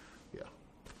 yeah.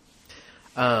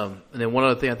 And then one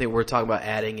other thing I think we're talking about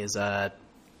adding is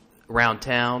around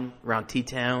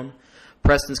T-Town.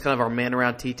 Preston's kind of our man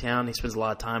around T-Town. He spends a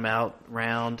lot of time out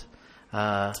around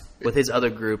with his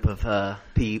other group of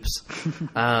peeps.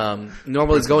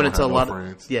 Normally he's going into a lot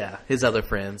of his other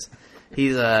friends.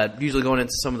 He's usually going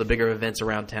into some of the bigger events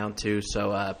around town too.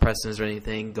 So, Preston, is there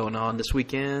anything going on this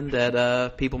weekend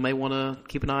that people may want to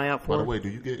keep an eye out for? By the way, do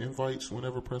you get invites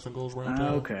whenever Preston goes around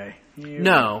town? Okay.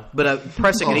 No, but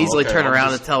Preston can easily turn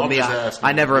around and tell me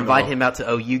I never invite him out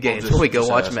to OU games when we go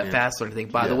watch him at Fast or anything.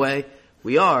 By the way,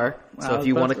 we are. So if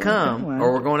you want to come,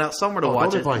 or we're going out somewhere to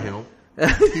watch it. Don't invite him.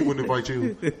 He wouldn't invite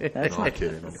you. No, I'm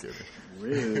kidding.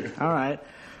 Rude. All right.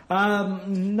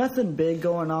 Nothing big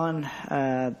going on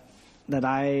that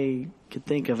I could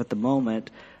think of at the moment.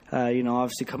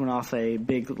 Obviously coming off a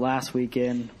big last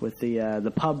weekend with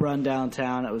the pub run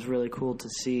downtown. It was really cool to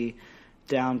see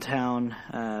downtown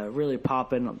really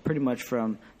popping pretty much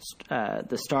from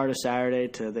the start of Saturday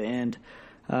to the end.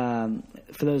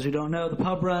 For those who don't know, the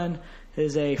pub run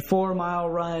is a 4-mile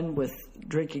run with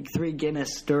drinking 3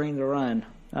 Guinness during the run.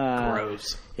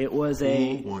 Gross. It was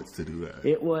Who wants to do that?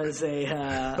 It was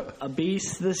a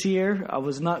beast this year. I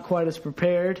was not quite as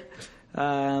prepared,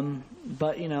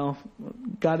 but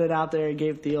got it out there and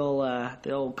gave the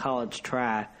old college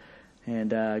try, and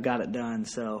got it done.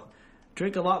 So,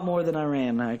 drink a lot more than I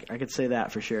ran. I could say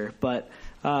that for sure. But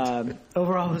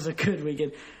overall, it was a good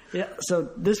weekend. Yeah, so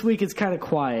this week it's kind of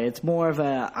quiet. It's more of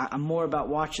I'm more about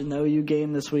watching the OU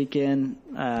game this weekend.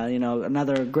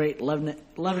 Another great 11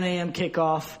 a.m.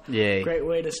 kickoff. Yay. Great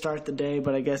way to start the day,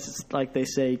 but I guess it's like they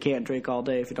say, you can't drink all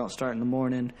day if you don't start in the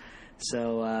morning.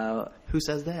 So who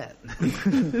says that?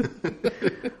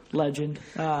 Legend.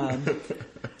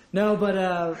 No, but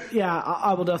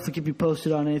I will definitely keep you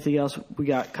posted on anything else we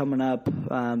got coming up.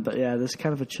 But yeah, this is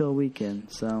kind of a chill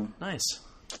weekend. So nice.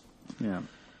 Yeah.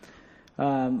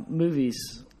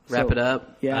 Movies. Wrap it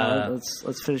up. Yeah,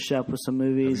 let's finish up with some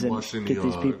movies and get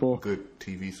these people good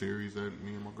TV series that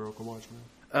me and my girl can watch, man.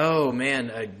 Oh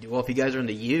man, well if you guys are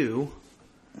into You,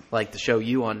 like the show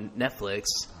You on Netflix,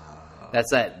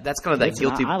 that's kind of that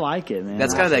guilty. I like it, man.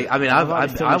 That's kind of that. I mean, I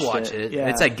watch it. Yeah.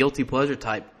 It's that guilty pleasure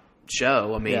type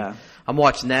show. I mean, yeah. I'm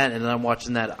watching that, and then I'm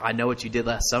watching that I Know What You Did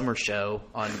Last Summer show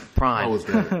on Prime.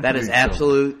 That is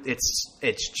absolute.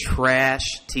 It's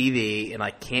trash TV, and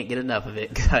I can't get enough of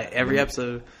it. Every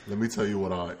episode. Let me tell you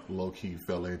what I low key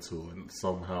fell into, and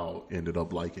somehow ended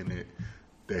up liking it.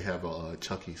 They have a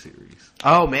Chucky series.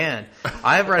 Oh man,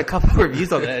 I've read a couple of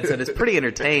reviews on that and said it's pretty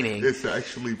entertaining. It's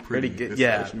actually pretty good.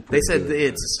 Yeah, they said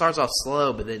it starts off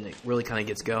slow, but then it really kind of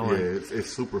gets going. Yeah,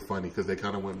 it's super funny because they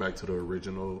kind of went back to the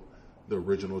original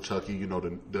Chucky.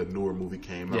 The newer movie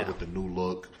came out with the new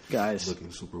look. Guys, looking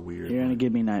super weird. You're gonna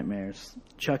give me nightmares.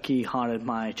 Chucky haunted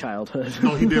my childhood.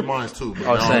 No, he did mine too.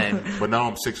 But same. But now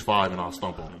I'm 6'5" and I'll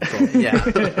stomp on him. So.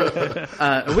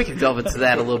 Yeah, we can delve into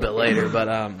that a little bit later, but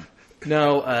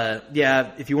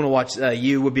if you want to watch,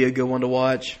 You would be a good one to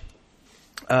watch.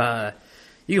 You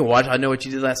can watch I Know What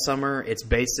You Did Last Summer. It's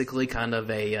basically kind of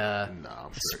a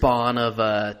spawn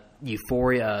of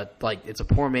Euphoria. Like, it's a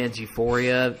poor man's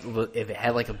Euphoria. If it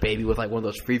had like a baby with like one of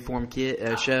those freeform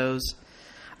shows,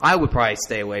 I would probably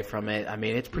stay away from it. I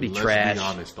mean, it's pretty trash. Let's be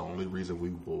honest. The only reason we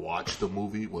watched the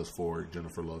movie was for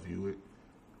Jennifer Love Hewitt.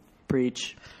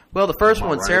 Preach. Well, the first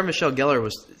one, right? Sarah Michelle Gellar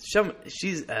was. Sarah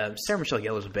Michelle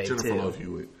Gellar's a babe Jennifer too. Love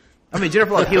Hewitt. I mean,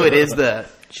 Jennifer Love Hewitt is the.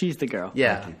 She's the girl.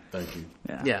 Yeah. Thank you.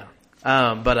 Yeah.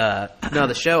 No,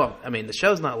 the show. I mean, the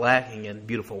show's not lacking in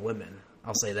beautiful women.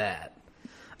 I'll say that.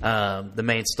 The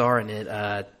main star in it,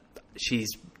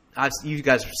 you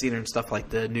guys have seen her in stuff like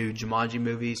the new Jumanji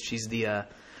movies. She's the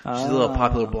little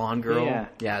popular blonde girl.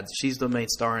 Yeah, she's the main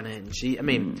star in it. And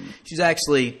she's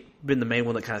actually been the main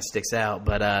one that kind of sticks out.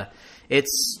 But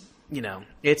it's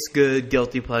good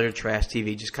guilty pleasure trash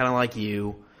TV, just kind of like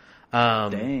You.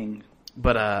 Dang.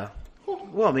 But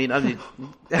well, I mean, was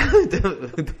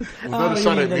that a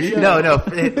shot at me? No.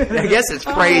 I guess it's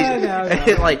phrased.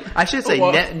 No. Like, I should say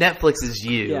Netflix is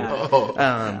You.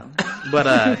 Yeah.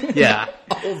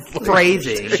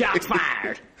 Phrasing. Shots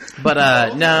fired.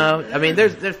 But no, I mean,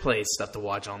 there's plenty of stuff to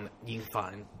watch on. You can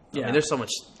find. Yeah. I mean, there's so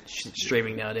much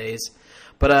streaming nowadays.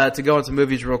 But to go into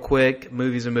movies real quick,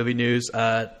 movies and movie news.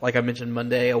 Like I mentioned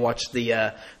Monday, I watched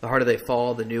the Harder They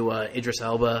Fall, the new Idris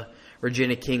Elba,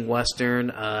 Regina King Western.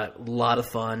 A lot of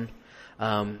fun.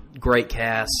 Great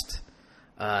cast.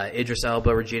 Idris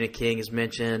Elba, Regina King is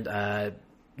mentioned.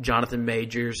 Jonathan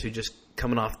Majors, who just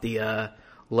coming off the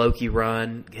Loki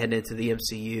run, heading into the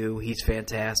MCU. He's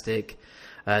fantastic.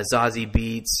 Zazie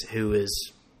Beetz, who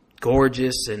is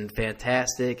gorgeous and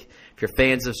fantastic. If you're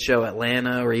fans of the show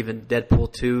Atlanta or even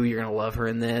Deadpool 2, you're going to love her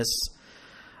in this.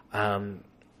 Delroy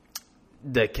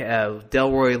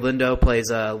Lindo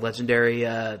plays a legendary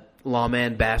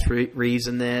lawman, Bass Reeves,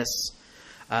 in this.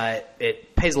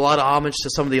 It pays a lot of homage to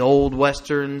some of the old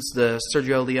westerns, the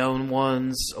Sergio Leone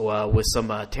ones, with some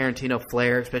Tarantino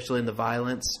flair, especially in the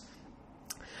violence.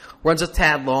 runs a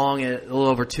tad long, a little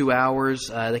over 2 hours.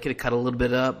 They could have cut a little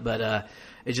bit up, but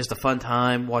it's just a fun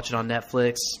time. Watch it on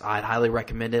Netflix. I'd highly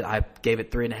recommend it. I gave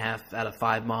it 3.5 out of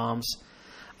 5 moms.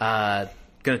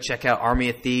 Going to check out Army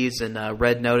of Thieves, and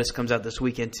Red Notice comes out this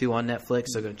weekend too on Netflix.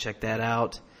 So going to check that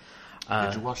out.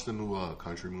 Did you watch the new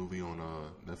country movie on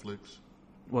Netflix?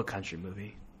 What country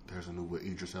movie? There's a new with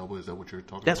Idris Elba. Is that what you're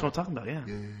talking That's about? what I'm talking about.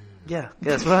 Yeah. Yeah.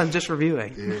 That's what I'm just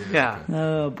reviewing. Yeah.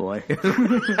 Oh boy. I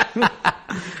didn't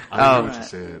know what you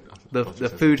said. The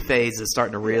food phase is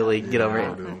starting to really get over it.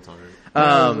 I'm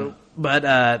tired. But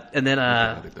and then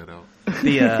Edit that out.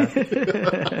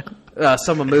 the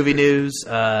some of movie news.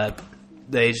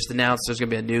 They just announced there's going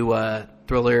to be a new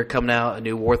thriller coming out, a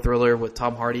new war thriller with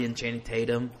Tom Hardy and Channing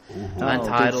Tatum,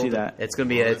 Untitled. did see that. It's going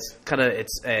to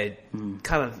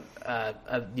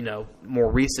be more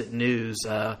recent news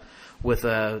with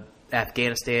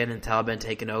Afghanistan and Taliban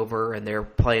taking over, and they're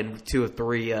playing 2 or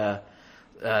 3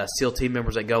 SEAL team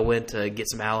members that go in to get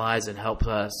some allies and help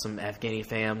some Afghani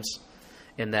fams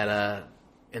in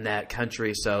that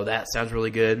country. So that sounds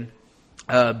really good.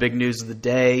 Big news of the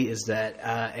day is that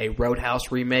a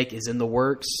Roadhouse remake is in the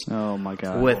works. Oh my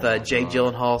god! With Jake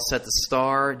Gyllenhaal set to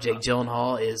star. Jake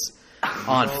Gyllenhaal is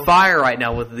on fire right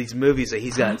now with these movies that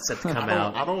he's got set to come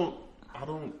out. I don't.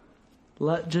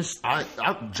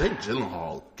 Jake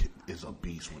Gyllenhaal is a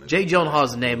beast. Jake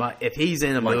Gyllenhaal's the name. If he's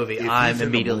in a movie, I'm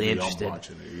immediately interested. I'm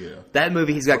watching it, yeah. That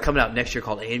movie he's got coming out next year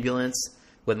called Ambulance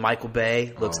with Michael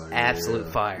Bay looks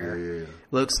absolute fire. Yeah.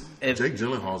 Jake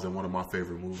Gyllenhaal's in one of my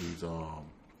favorite movies,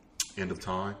 End of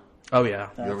Time. Oh yeah,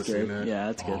 You ever seen that? Yeah,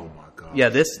 that's good. Oh my god. yeah.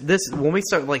 This when we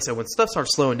start, like I said, when stuff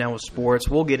starts slowing down with sports,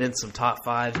 we'll get into some top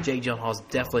 5s. Jake Gyllenhaal's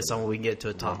definitely someone we can get to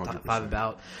a top 100%. 5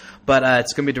 about. But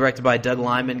it's going to be directed by Doug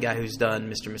Liman, guy who's done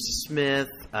Mr. and Mrs. Smith,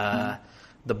 The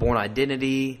Bourne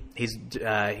Identity. He's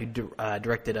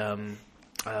directed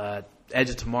Edge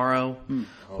of Tomorrow,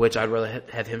 which I'd rather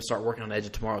have him start working on Edge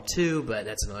of Tomorrow too, but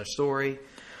that's another story.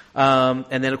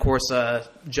 And then, of course,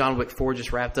 John Wick 4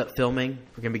 just wrapped up filming.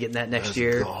 We're going to be getting that next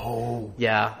year. Go.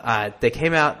 Yeah, they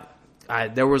came out.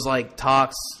 There was like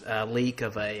talks, leak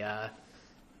of the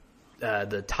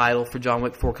title for John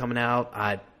Wick 4 coming out.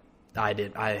 I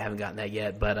haven't gotten that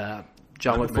yet, but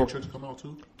John Wick 4 Matrix come out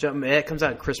too? it comes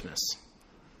out at Christmas.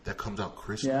 That comes out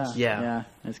Christmas. Yeah.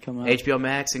 It's coming out. HBO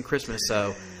Max and Christmas.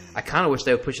 So I kind of wish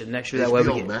they would push it next year. That way we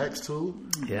HBO get Max too.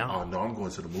 Yeah. Oh no, I'm going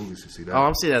to the movies to see that. Oh,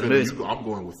 I'm seeing that in the movies. I'm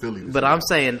going with Philly. But I'm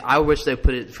saying I wish they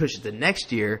push it to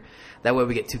next year. That way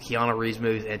we get 2 Keanu Reeves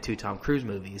movies and 2 Tom Cruise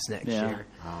movies next year.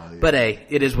 Yeah. But hey,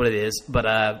 it is what it is.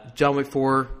 But John Wick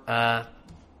 4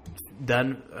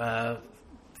 done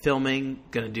filming.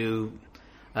 Going to do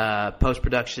post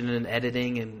production and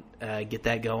editing and get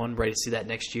that going. Ready to see that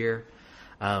next year.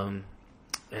 And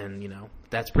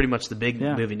that's pretty much the big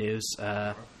movie news.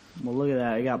 Well, look at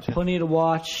that. You got plenty to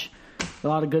watch. A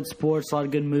lot of good sports, a lot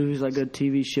of good movies, a lot of good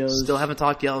TV shows. Still haven't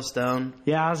talked Yellowstone.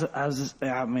 Yeah, I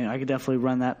could definitely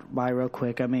run that by real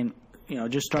quick. I mean,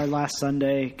 just started last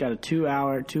Sunday. Got a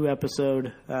 2-hour,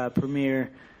 2-episode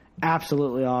premiere.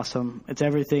 Absolutely awesome. It's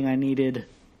everything I needed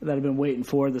that I've been waiting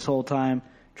for this whole time.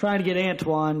 Trying to get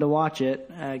Antoine to watch it.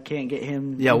 Can't get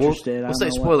him interested. We'll say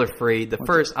spoiler free.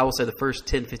 I will say the first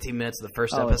 10, 15 minutes of the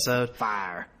first episode.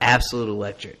 Fire. Absolute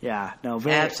electric. Yeah. No,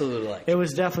 absolute electric. It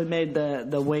was definitely made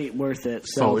the wait worth it.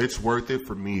 So it's worth it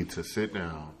for me to sit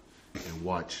down and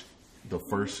watch the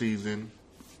first season.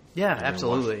 Yeah,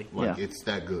 absolutely. It's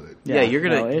that good. Yeah, you're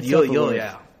gonna.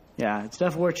 Yeah, it's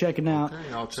definitely worth checking out.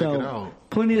 Okay, I'll check it out.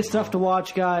 Plenty of stuff to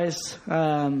watch, guys.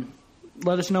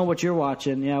 Let us know what you're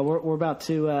watching. Yeah, we're about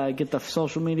to get the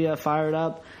social media fired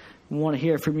up. We want to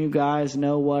hear from you guys.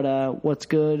 Know what's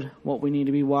good, what we need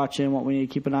to be watching, what we need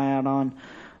to keep an eye out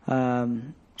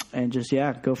on, and just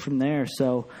go from there.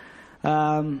 So,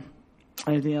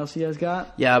 anything else you guys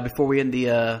got? Yeah. Before we end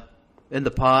the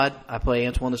pod, I play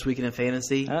Antoine this weekend in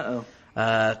fantasy.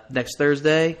 Next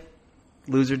Thursday,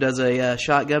 loser does a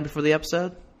shotgun before the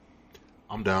episode.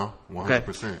 I'm down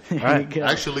 100%. All right.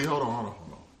 Actually, hold on.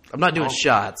 I'm not doing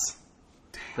shots,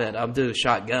 but I'm doing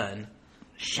shotgun.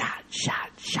 Shot.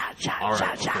 All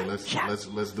right, okay,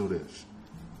 let's do this.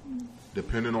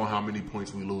 Depending on how many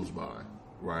points we lose by,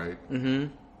 right? Mm-hmm.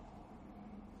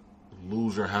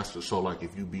 Loser has to. So, like,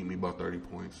 if you beat me by 30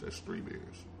 points, that's 3 beers.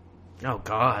 Oh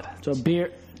God! So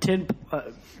beer 10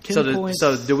 points.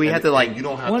 So do we have to like? You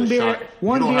don't have one to beer. shot.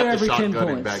 One you don't beer have to every 10 shotgun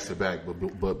it points. back to back.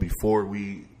 But before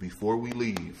we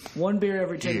leave, one beer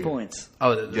every 10 Yeah. points.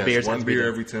 Oh, the beers. one beer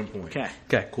every 10 points.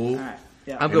 Okay. Cool. All right.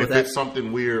 Yeah. I'm And good if with that. it's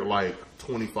something weird like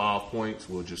 25 points,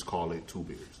 we'll just call it 2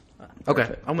 beers.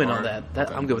 Okay, I'm in on All that. right.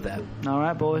 Okay. I'm good with that. All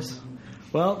right, boys.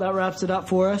 Well, that wraps it up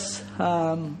for us.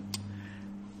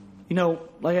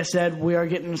 like I said, we are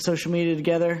getting social media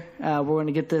together. We're going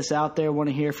to get this out there. Want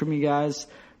to hear from you guys.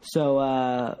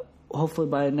 So hopefully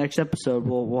by the next episode,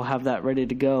 we'll have that ready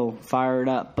to go, fire it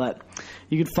up. But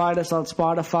you can find us on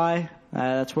Spotify.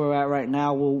 That's where we're at right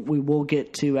now. We will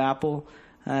get to Apple.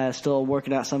 Still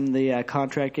working out some of the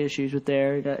contract issues with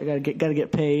there. Got to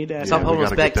get paid. Stop holding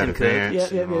us back, Tim Cook.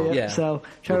 Yeah. So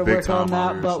try to work on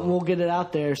that, but we'll get it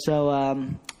out there.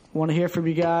 So want to hear from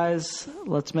you guys.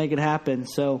 Let's make it happen.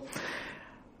 So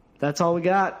that's all we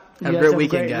got. Have a great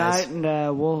weekend, guys. Night,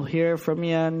 and we'll hear from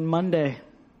you on Monday.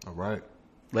 All right.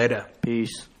 Later.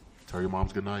 Peace. Tell your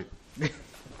moms good night.